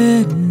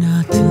bed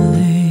not to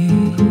lay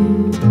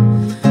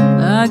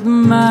like the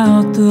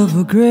mouth of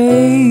a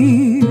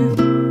grave,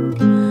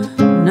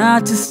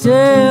 not to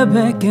stare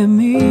back at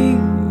me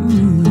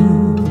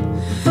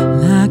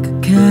like a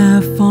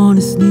calf on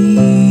his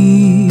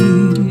knees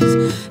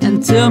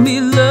and tell me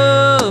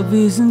love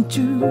isn't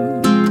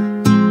true.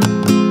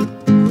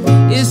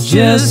 It's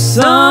just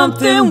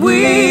something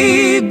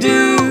we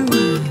do.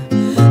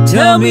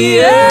 Tell me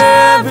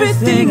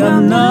everything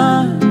I'm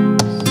not,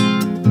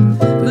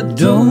 but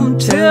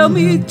don't tell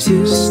me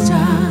to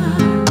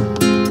stop.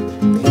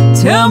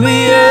 Tell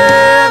me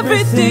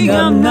everything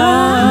I'm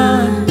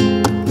not,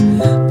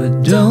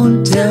 but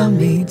don't tell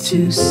me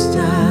to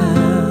stop.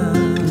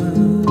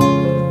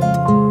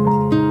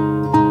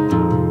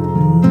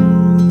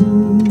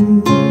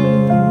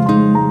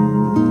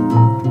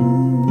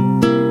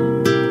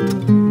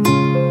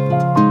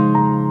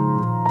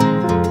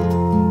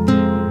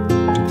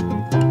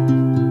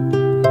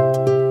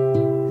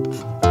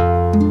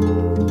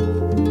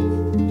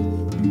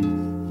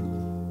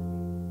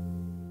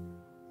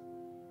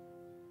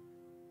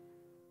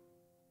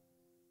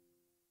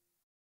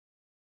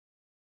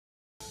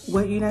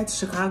 What unites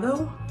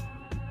Chicago?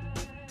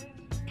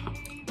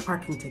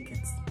 Parking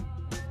tickets.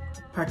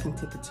 Parking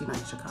tickets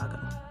unite Chicago.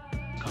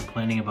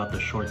 Complaining about the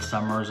short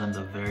summers and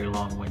the very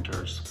long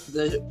winters.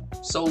 The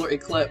solar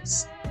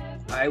eclipse.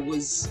 I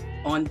was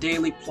on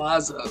Daly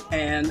Plaza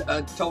and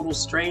a total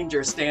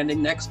stranger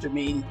standing next to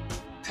me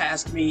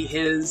passed me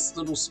his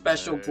little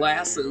special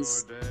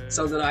glasses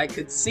so that I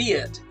could see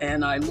it,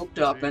 and I looked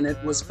up and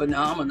it was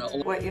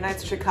phenomenal. What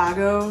unites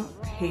Chicago?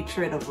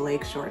 Hatred of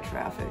lakeshore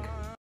traffic.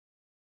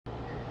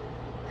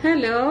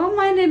 Hello,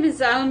 my name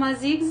is Alma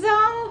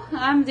Zigzal.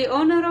 I'm the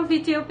owner of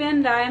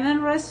Ethiopian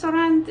Diamond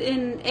Restaurant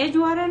in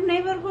Edgewater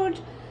neighborhood.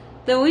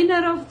 The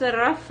winner of the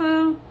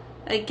raffle,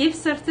 a gift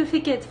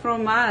certificate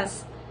from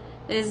us,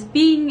 is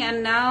being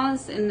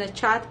announced in the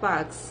chat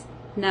box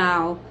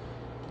now.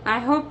 I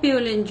hope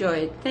you'll enjoy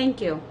it.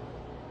 Thank you.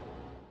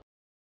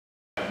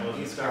 Well,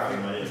 he's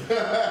Garfield.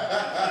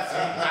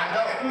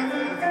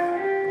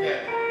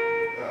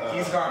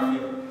 He's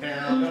Garfield.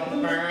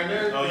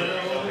 Oh,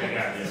 yeah. Okay,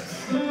 got it.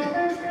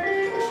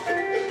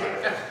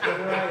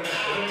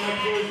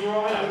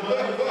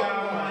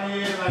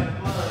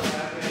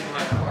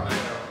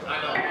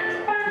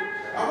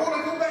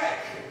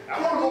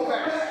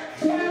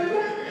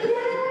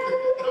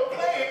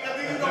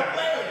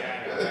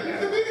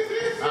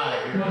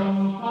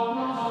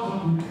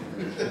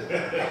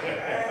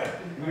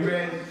 We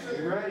ready?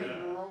 You ready?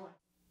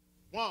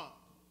 1,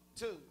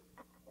 2,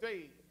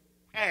 3,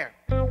 air.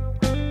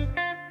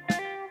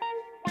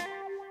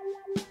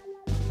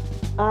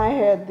 I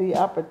had the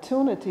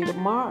opportunity to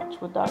march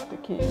with Dr.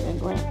 King in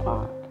Grant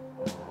Park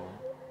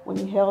when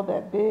he held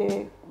that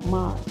big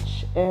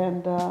march,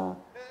 and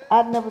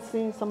I'd never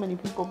seen so many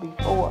people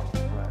before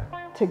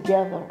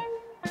together.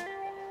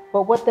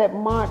 But what that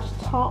march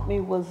taught me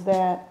was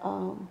that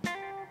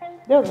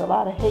there was a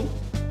lot of hate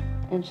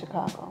in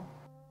Chicago.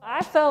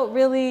 I felt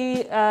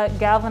really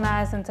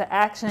galvanized into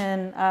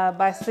action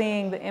by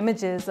seeing the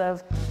images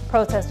of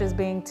protesters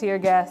being tear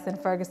gassed in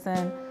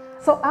Ferguson.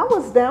 So I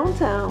was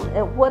downtown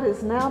at what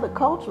is now the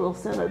Cultural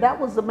Center. That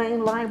was the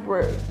main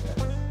library.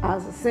 I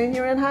was a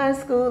senior in high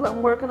school.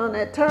 I'm working on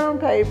that term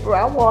paper.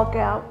 I walk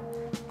out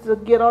to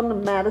get on the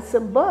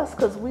Madison bus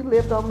because we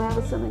lived on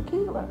Madison and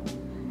Keeler.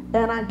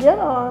 And I get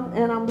on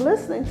and I'm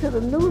listening to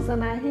the news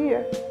and I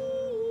hear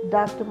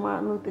Dr.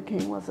 Martin Luther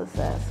King was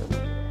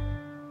assassinated.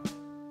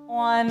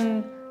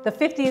 On the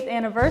 50th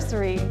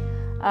anniversary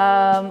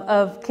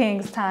of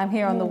King's time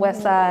here on the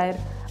West Side,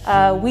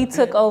 we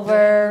took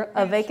over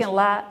a vacant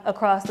lot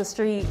across the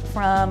street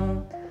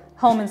from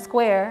Holman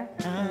Square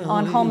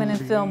on Holman and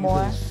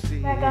Fillmore.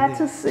 I got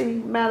to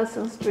see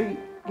Madison Street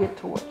get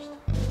torched.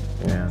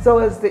 Yeah. So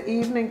as the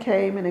evening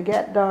came and it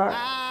got dark,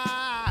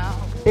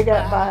 it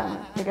got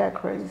violent, it got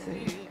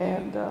crazy.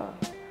 And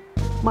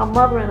my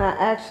mother and I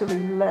actually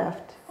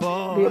left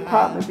the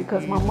apartment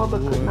because my mother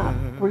could not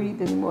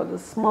breathe anymore. The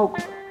smoke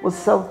was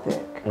so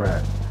thick.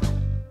 Right.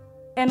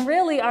 And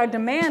really our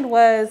demand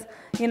was,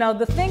 you know,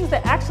 the things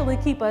that actually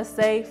keep us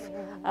safe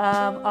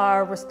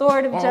are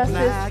restorative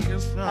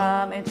justice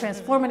and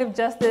transformative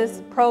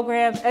justice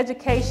programs,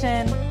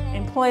 education,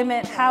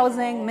 employment,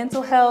 housing,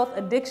 mental health,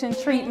 addiction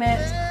treatment,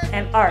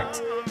 and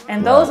art.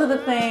 And those are the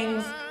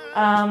things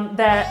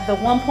that the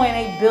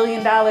 $1.8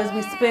 billion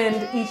we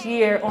spend each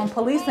year on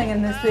policing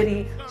in this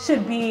city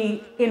should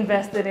be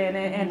invested in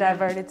and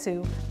diverted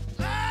to.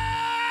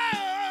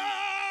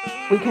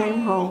 We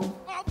came home,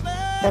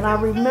 and I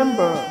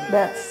remember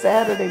that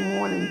Saturday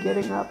morning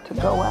getting up to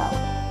go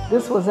out.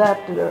 This was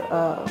after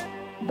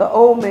the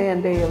old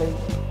man Daly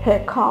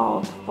had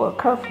called for a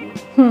curfew,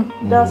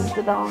 dusk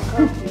to dawn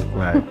curfew,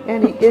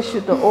 and he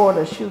issued the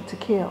order, shoot to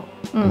kill.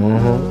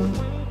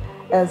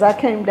 As I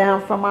came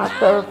down from our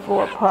third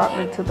floor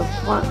apartment to the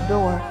front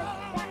door,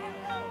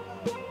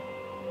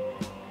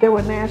 there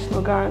were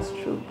National Guards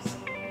troops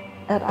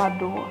at our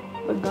door,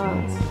 the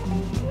guns.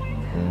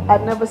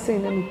 I'd never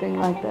seen anything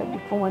like that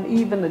before, and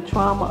even the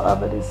trauma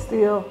of it is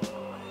still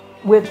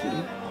with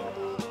me.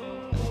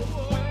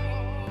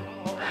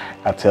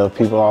 I tell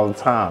people all the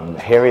time,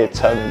 Harriet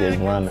Tubman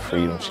didn't run to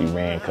freedom, she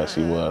ran because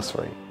she was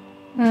free.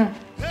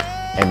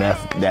 And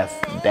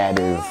that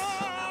is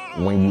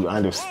when you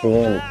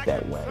understand it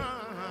that way,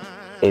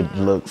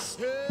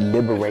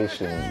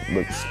 liberation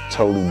looks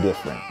totally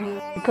different.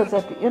 Because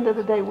at the end of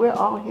the day, we're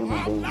all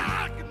human beings.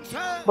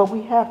 But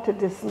we have to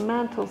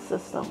dismantle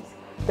systems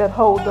that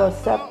hold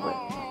us separate.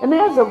 And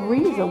there's a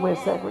reason we're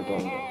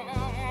segregated.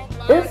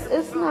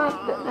 It's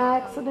not an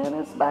accident,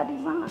 it's by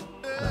design.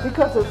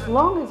 Because as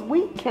long as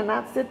we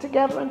cannot sit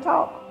together and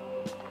talk,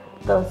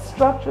 the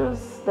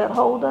structures that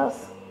hold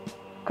us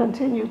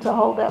continue to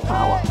hold that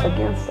power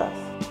against us.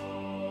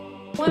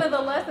 One of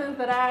the lessons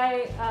that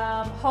I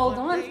hold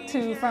on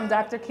to from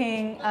Dr.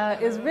 King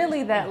is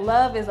really that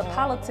love is a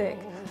politic,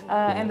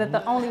 and that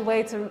the only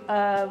way to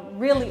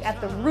really at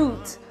the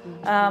root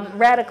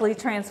radically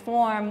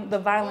transform the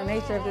violent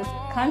nature of this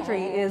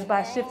country is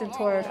by shifting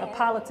toward a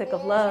politic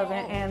of love,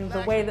 and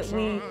the way that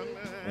we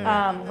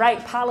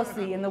write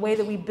policy and the way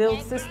that we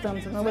build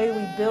systems and the way that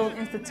we build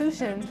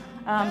institutions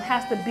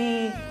has to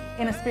be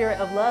in a spirit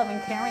of love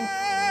and caring.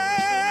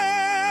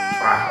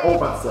 I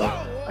hold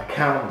myself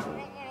accountable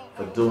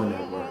for doing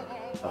that work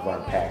of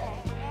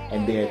unpacking.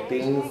 And there are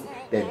things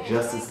that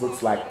justice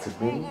looks like to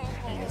me,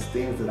 and there's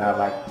things that I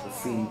like to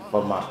see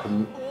for my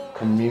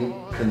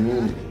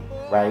community,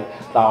 right?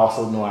 But I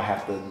also know I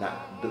have to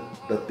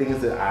the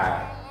things that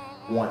I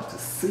want to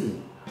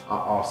see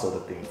are also the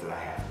things that I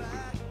have to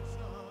be.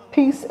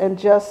 Peace and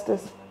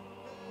justice,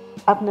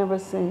 I've never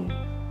seen.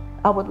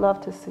 I would love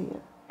to see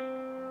it.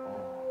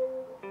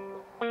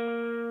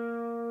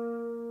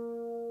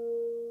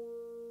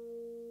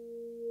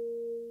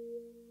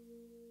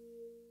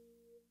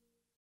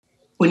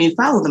 When you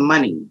follow the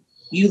money,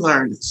 you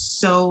learn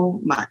so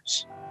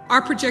much.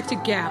 Our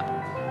projected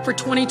gap for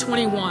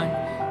 2021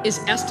 is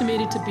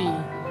estimated to be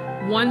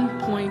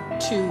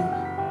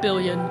 $1.2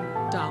 billion.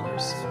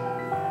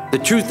 The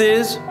truth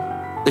is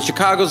that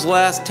Chicago's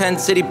last 10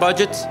 city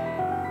budgets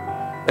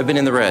have been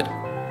in the red.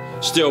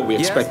 Still, we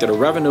expect that a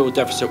revenue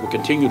deficit will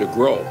continue to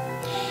grow,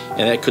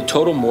 and that could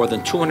total more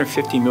than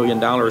 $250 million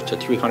to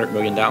 $300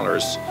 million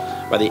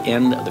by the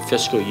end of the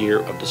fiscal year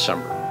of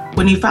December.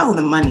 When you follow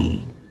the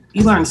money,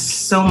 you learn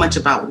so much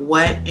about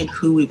what and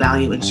who we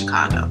value in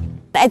Chicago.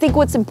 I think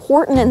what's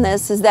important in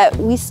this is that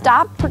we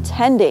stop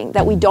pretending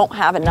that we don't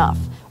have enough.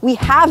 We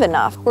have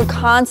enough. We're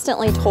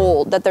constantly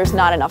told that there's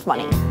not enough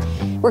money.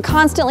 We're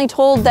constantly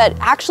told that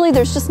actually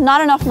there's just not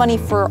enough money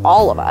for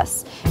all of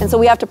us. And so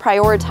we have to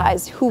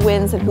prioritize who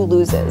wins and who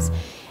loses.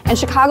 And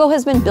Chicago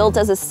has been built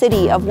as a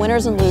city of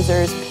winners and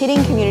losers,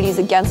 pitting communities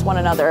against one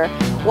another,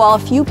 while a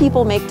few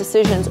people make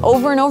decisions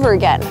over and over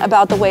again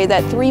about the way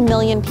that 3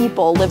 million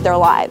people live their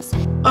lives.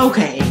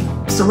 Okay,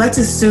 so let's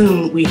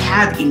assume we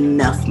have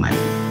enough money.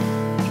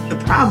 The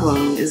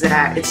problem is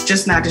that it's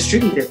just not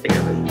distributed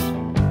fairly.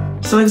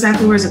 So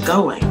exactly where's it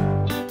going?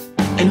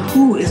 And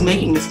who is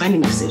making the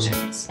spending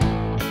decisions?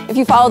 If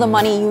you follow the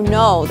money, you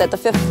know that the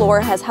fifth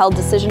floor has held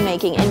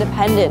decision-making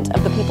independent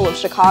of the people of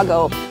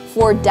Chicago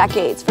for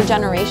decades, for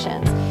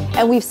generations.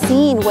 And we've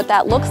seen what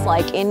that looks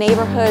like in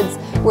neighborhoods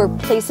where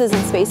places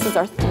and spaces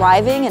are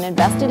thriving and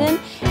invested in,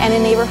 and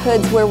in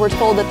neighborhoods where we're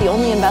told that the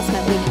only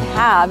investment we can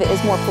have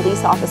is more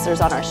police officers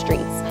on our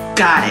streets.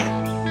 Got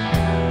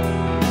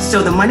it.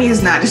 So the money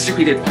is not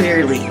distributed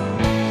fairly,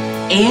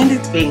 and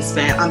it's being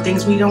spent on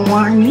things we don't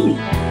want or need.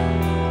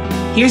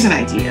 Here's an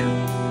idea.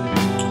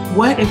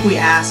 What if we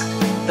asked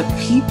the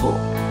people?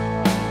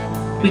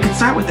 We could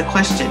start with the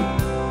question,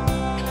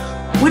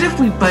 what if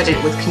we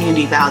budget with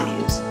community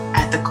values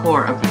at the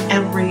core of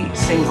every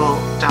single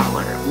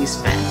dollar we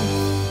spend?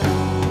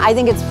 I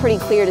think it's pretty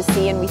clear to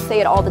see, and we say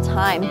it all the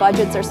time,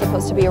 budgets are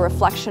supposed to be a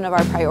reflection of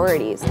our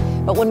priorities.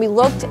 But when we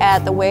looked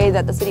at the way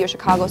that the city of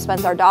Chicago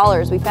spends our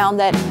dollars, we found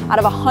that out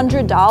of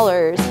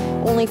 $100,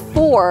 only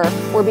 4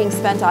 were being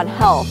spent on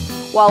health,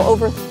 while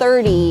over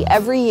 30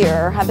 every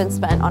year have been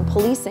spent on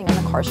policing and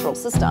the carceral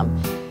system.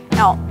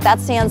 Now,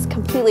 that stands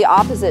completely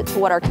opposite to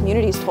what our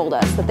communities told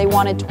us, that they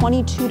wanted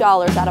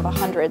 $22 out of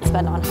 100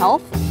 spent on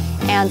health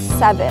and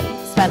 7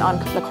 spent on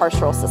the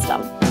carceral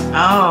system.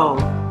 Oh,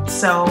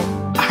 so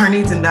our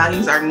needs and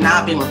values are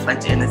not being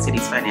reflected in the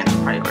city's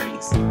financial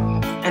priorities.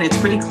 And it's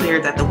pretty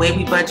clear that the way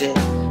we budget,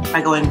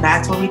 by going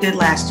back to what we did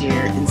last year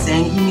and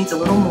saying who needs a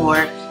little more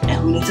and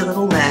who needs a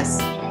little less,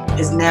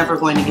 is never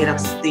going to get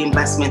us the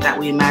investment that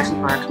we imagine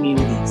for our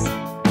communities.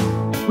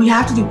 We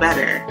have to do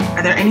better.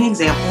 Are there any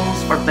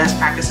examples or best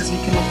practices we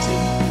can look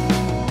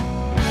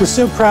to? We're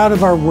so proud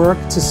of our work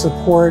to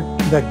support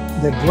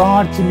the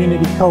broad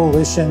community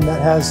coalition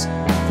that has,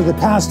 for the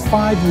past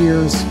 5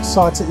 years,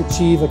 sought to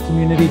achieve a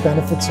Community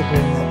Benefits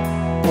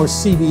Agreement, or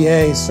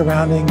CBA,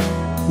 surrounding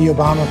the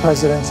Obama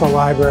Presidential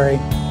Library.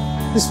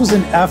 This was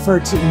an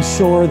effort to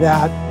ensure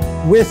that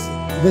with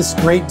this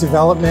great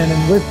development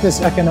and with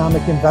this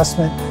economic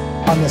investment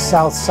on the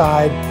South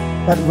Side,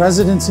 that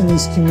residents in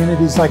these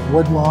communities like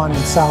Woodlawn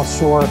and South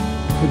Shore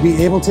would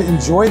be able to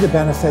enjoy the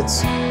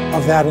benefits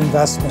of that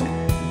investment.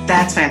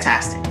 That's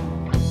fantastic.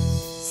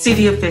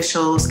 City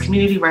officials,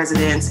 community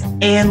residents,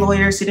 and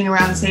lawyers sitting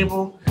around the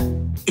table,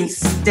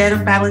 instead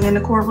of battling in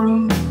the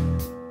courtroom?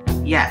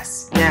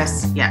 Yes,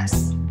 yes,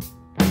 yes.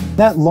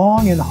 That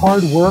long and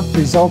hard work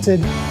resulted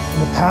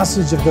and the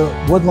passage of the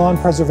Woodlawn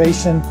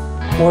Preservation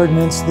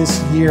Ordinance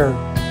this year,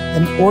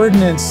 an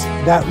ordinance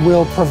that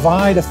will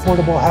provide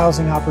affordable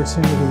housing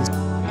opportunities.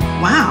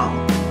 Wow.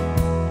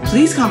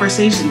 These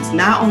conversations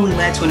not only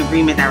led to an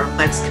agreement that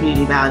reflects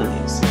community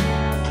values,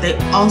 they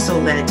also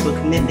led to a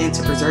commitment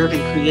to preserve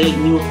and create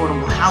new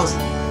affordable housing.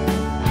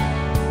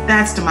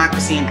 That's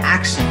democracy in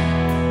action.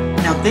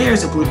 Now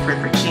there's a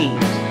blueprint for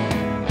change.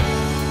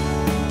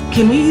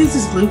 Can we use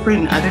this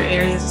blueprint in other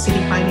areas of city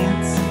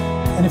finance?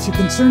 And if you're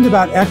concerned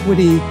about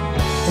equity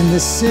in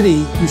this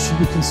city, you should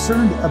be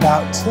concerned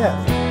about TIF.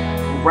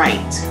 Right.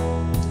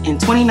 In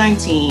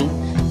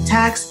 2019,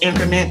 tax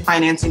increment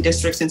financing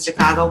districts in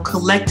Chicago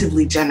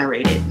collectively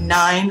generated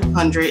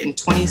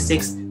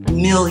 $926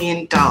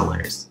 million.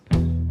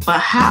 But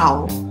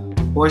how,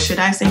 or should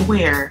I say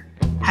where,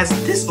 has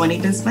this money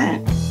been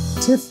spent?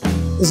 TIF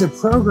is a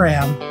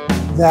program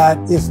that,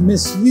 if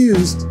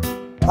misused,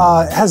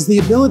 has the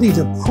ability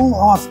to pull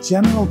off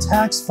general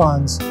tax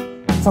funds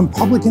from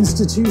public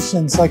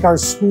institutions like our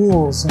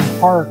schools and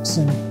parks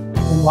and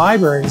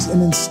libraries,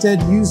 and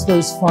instead use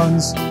those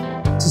funds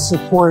to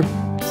support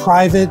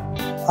private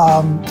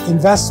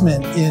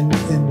investment in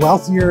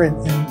wealthier and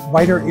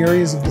whiter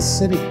areas of the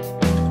city.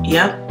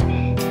 Yep.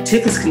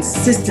 TIF has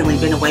consistently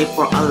been a way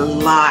for a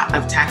lot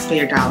of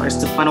taxpayer dollars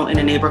to funnel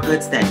into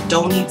neighborhoods that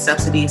don't need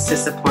subsidies to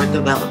support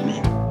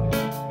development.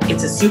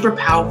 It's a super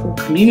powerful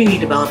community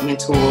development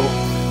tool,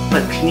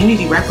 but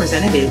community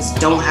representatives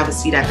don't have a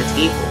seat at the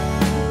table.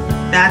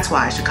 That's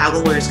why Chicago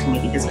Lawyers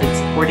Committee has been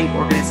supporting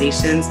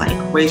organizations like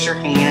Raise Your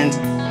Hand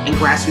and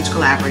Grassroots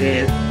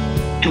Collaborative,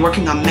 and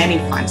working on many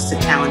fronts to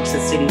challenge the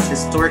city's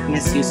historic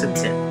misuse of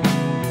TIF.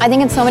 I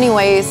think in so many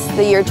ways,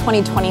 the year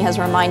 2020 has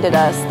reminded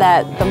us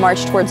that the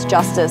march towards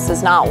justice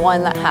is not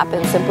one that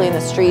happens simply in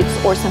the streets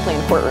or simply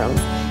in courtrooms.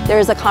 There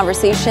is a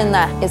conversation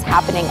that is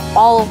happening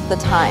all the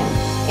time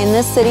in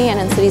this city and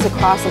in cities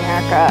across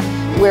America,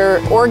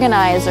 where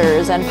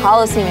organizers and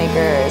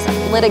policymakers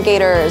and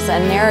litigators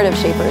and narrative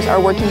shapers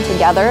are working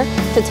together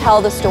to tell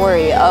the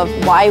story of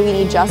why we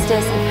need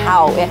justice and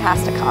how it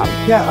has to come.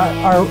 Yeah,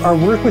 our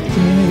work with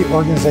community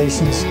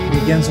organizations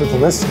begins with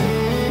listening.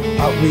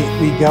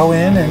 We go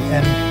in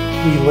and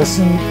we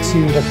listen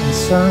to the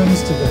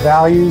concerns, to the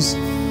values,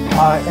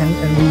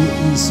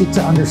 and we seek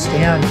to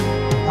understand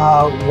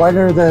what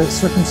are the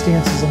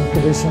circumstances and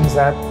conditions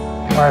that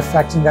are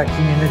affecting that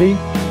community.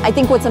 I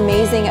think what's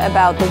amazing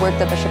about the work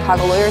that the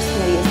Chicago Lawyers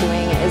Committee is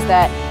doing is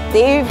that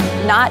they've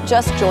not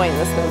just joined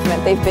this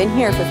movement, they've been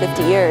here for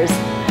 50 years,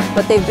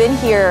 but they've been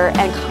here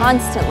and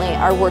constantly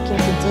are working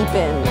to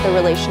deepen the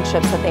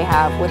relationships that they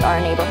have with our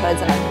neighborhoods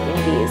and our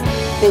communities.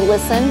 They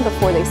listen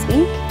before they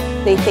speak.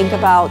 They think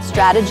about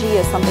strategy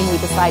as something we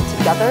decide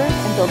together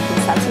and build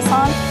consensus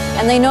on.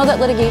 And they know that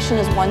litigation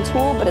is one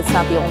tool, but it's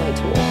not the only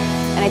tool.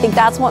 And I think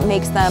that's what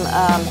makes them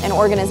an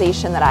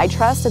organization that I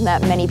trust and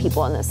that many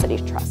people in this city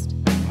trust.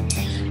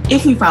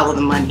 If we follow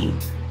the money,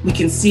 we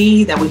can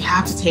see that we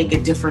have to take a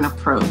different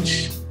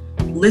approach.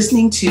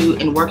 Listening to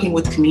and working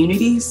with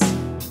communities,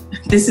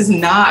 this is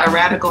not a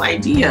radical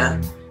idea.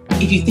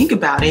 If you think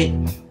about it,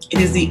 it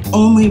is the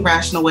only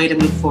rational way to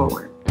move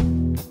forward.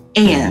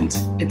 And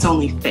it's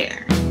only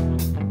fair.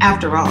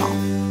 After all,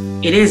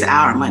 it is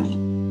our money.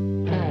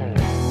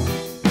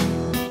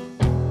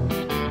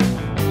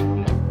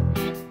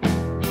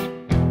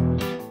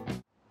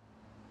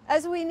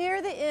 As we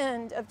near the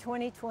end of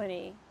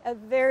 2020, a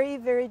very,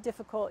 very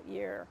difficult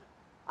year,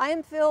 I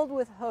am filled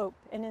with hope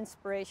and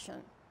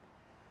inspiration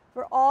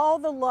for all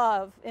the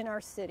love in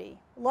our city,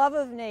 love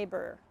of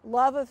neighbor,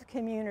 love of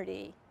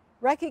community,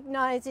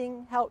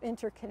 recognizing how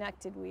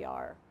interconnected we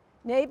are.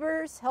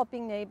 Neighbors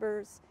helping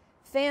neighbors,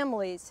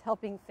 families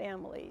helping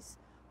families,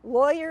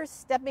 lawyers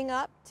stepping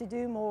up to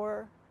do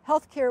more,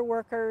 healthcare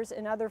workers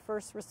and other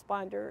first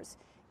responders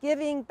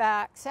giving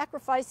back,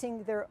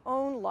 sacrificing their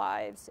own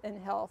lives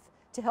and health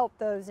to help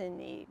those in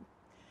need.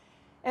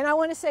 And I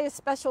want to say a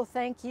special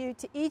thank you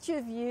to each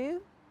of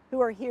you who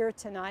are here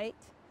tonight,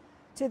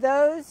 to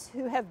those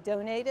who have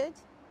donated,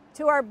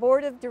 to our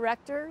board of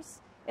directors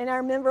and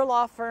our member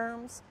law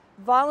firms,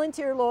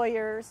 volunteer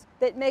lawyers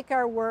that make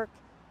our work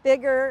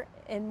bigger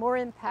and more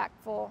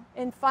impactful,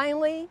 and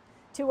finally,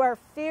 to our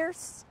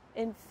fierce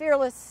and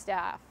fearless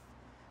staff,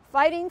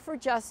 fighting for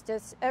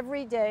justice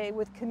every day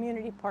with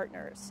community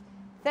partners.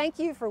 Thank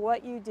you for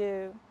what you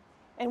do,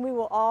 and we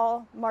will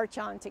all march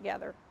on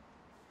together.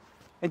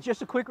 And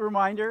just a quick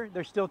reminder,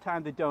 there's still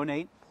time to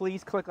donate.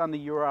 Please click on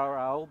the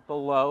URL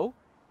below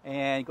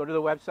and go to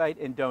the website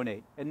and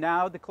donate. And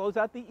now to close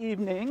out the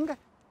evening,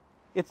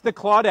 it's the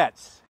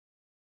Claudettes.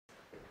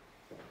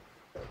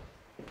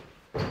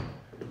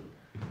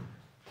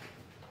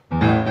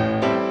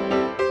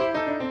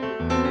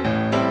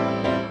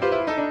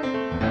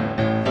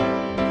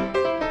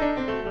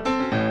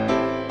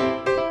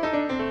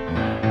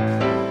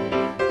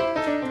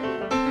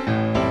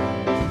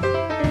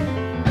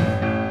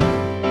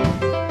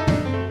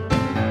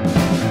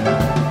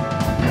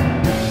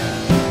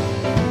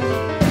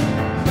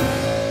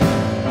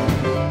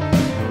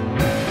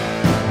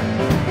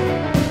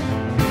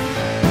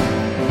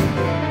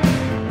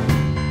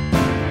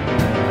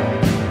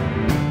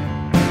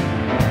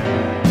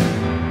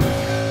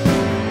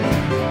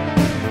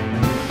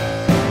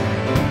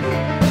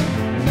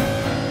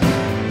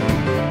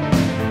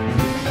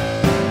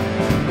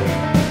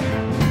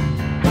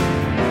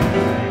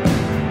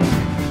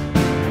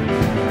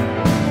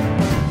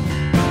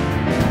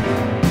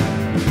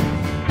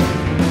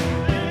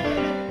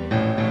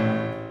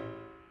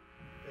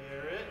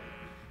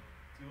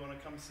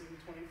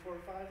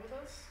 with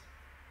us?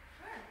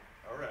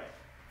 Sure. All right.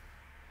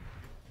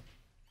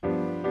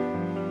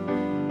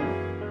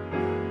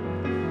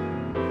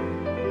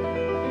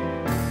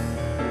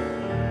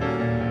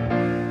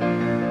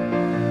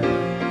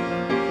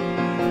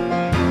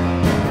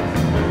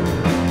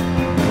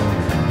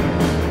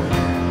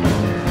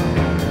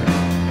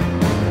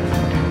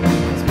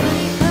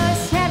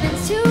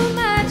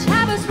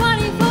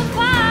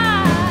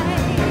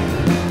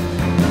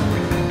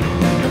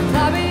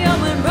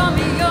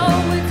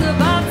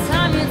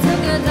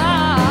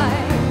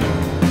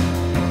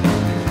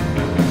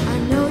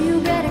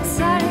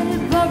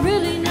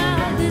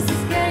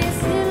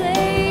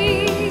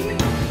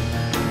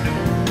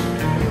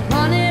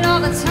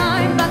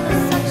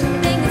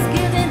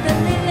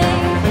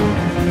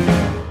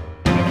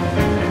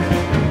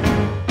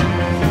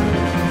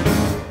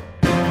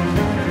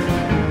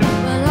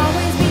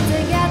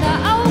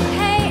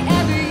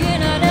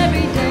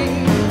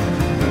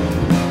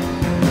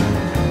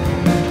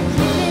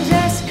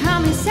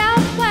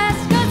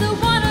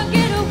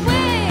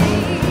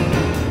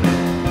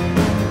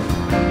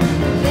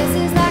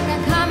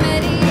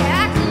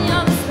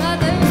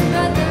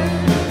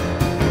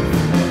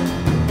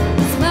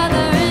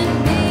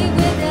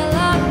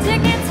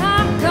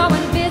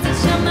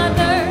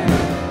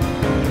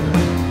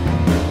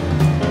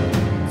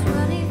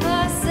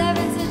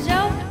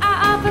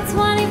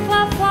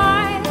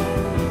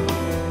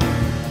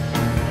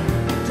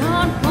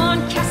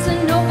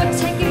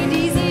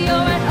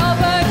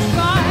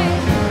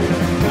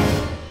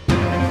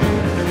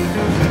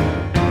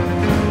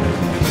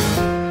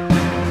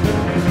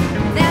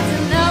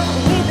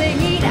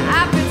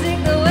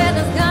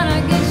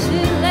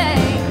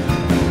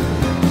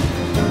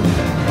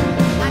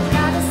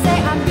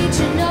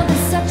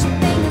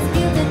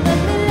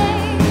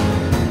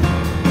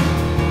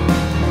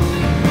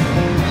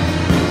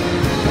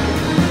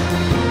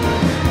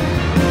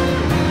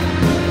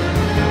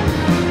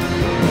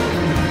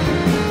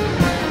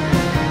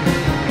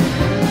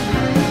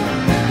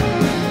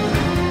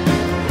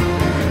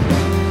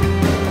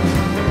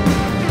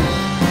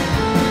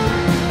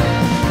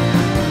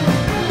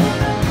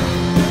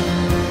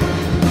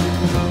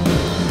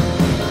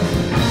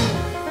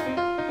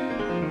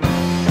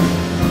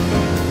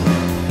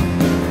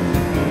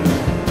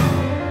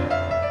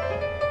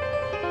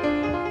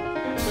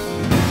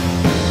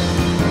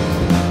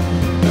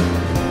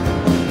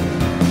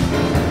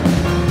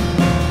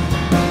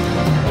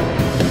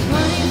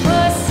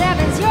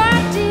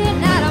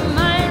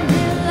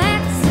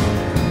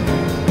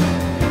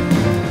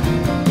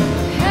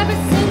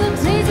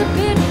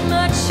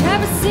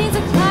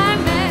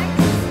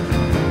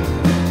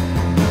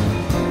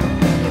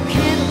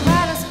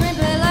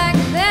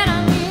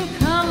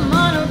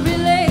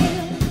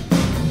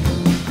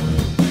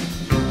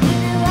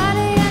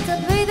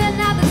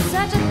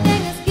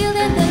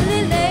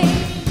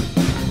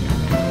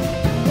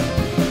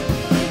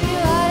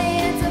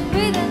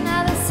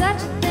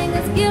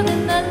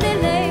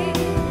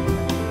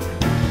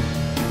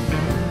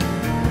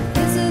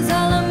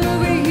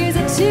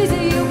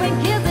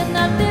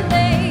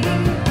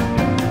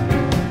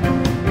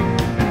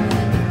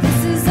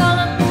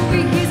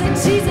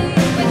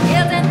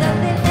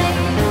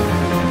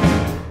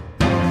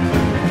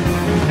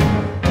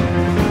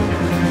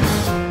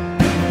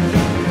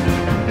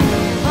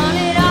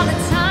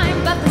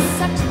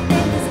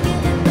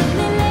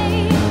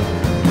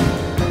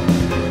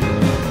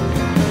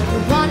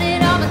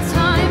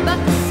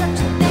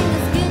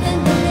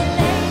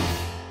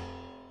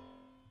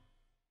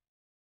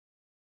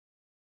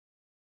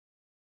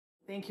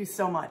 Thank you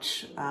so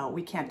much.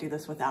 We can't do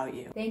this without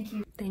you. Thank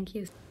you. Thank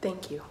you.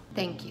 Thank you.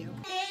 Thank you.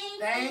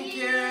 Thank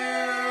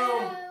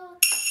you.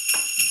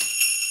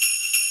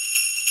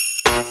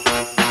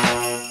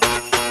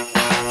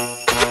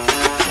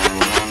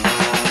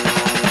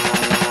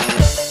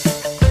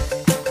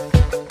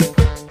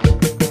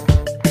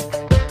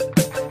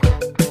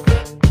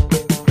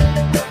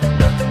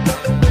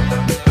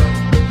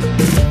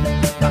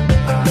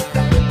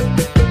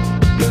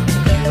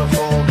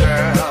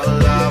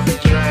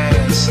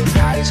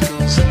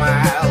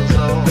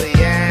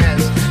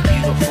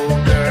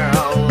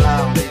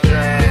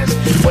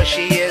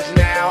 She is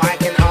now, I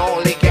can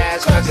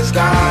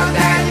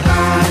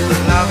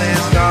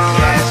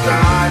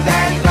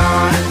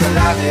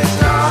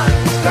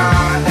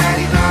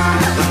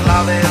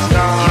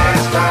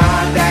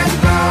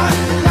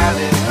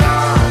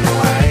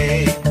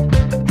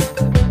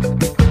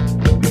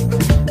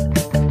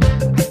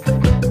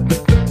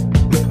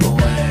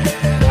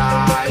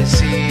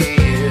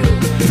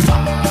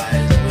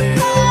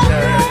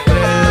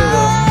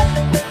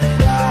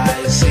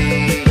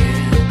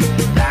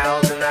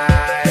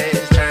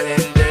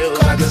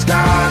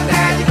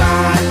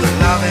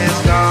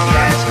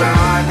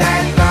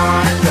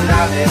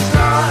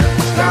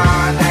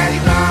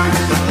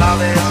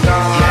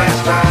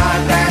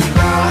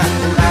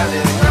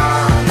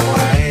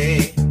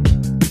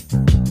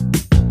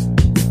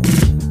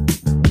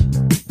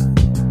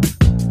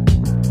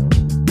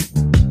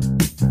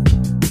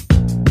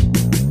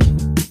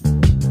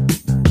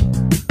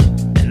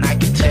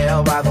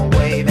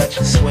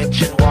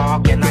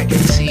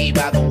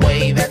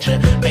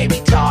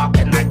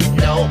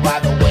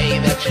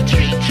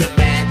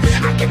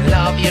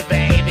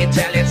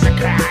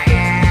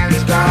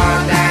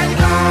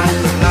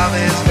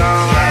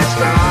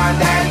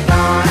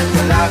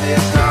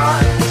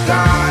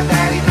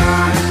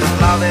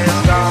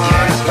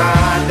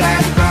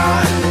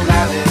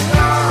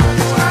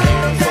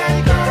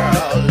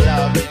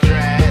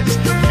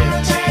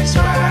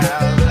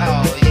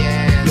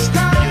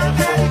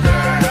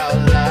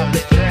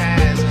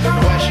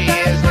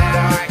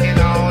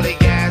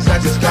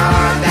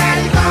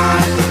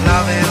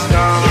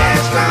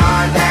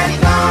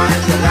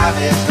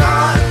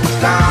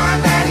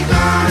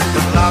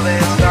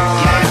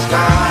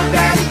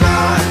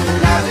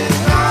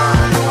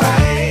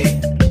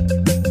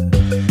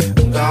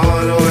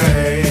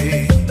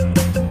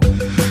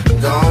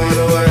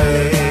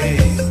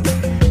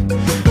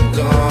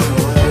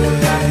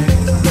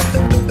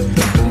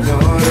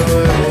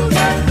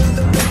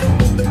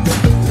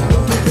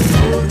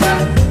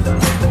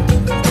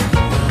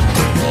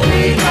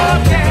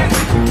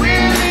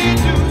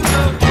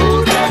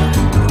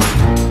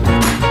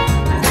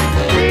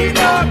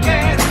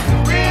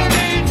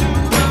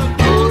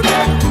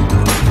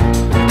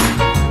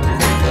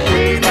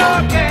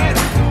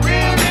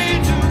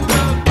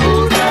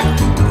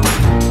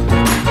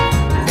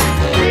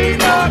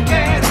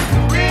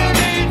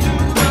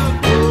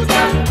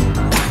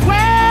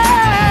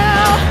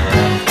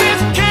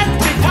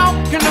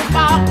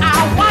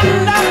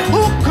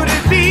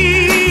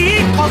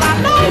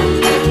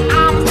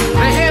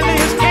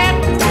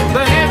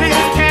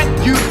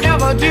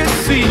budget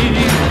see.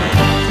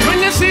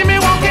 When you see me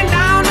walking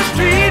down the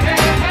street,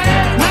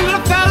 when the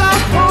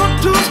fellas want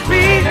to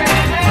speak,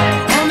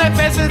 on their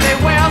faces they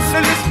wear a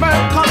silly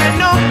smirk, 'cause they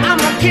know I'm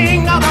the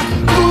king of the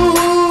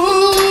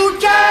blue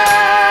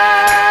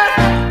jazz.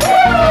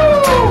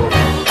 Woo!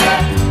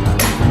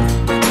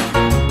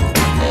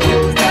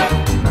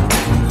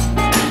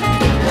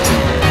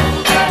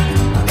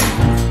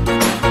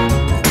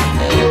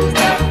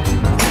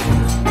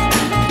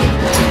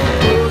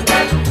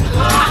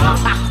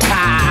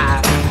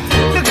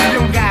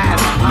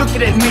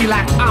 Looking at me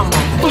like I'm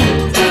a fool.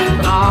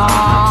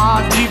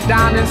 Ah, deep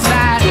down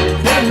inside,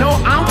 they know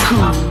I'm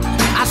cool.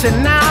 I said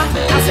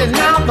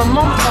now the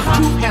moment of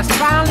truth has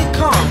finally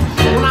come.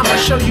 When I'ma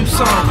show you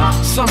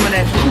some of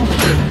that cool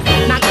shit.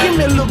 Now give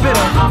me a little bit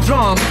of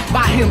drum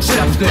by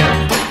himself there.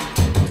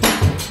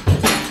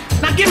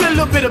 Now give me a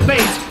little bit of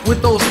bass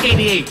with those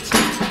 88s.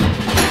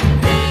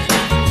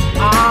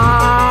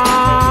 Ah.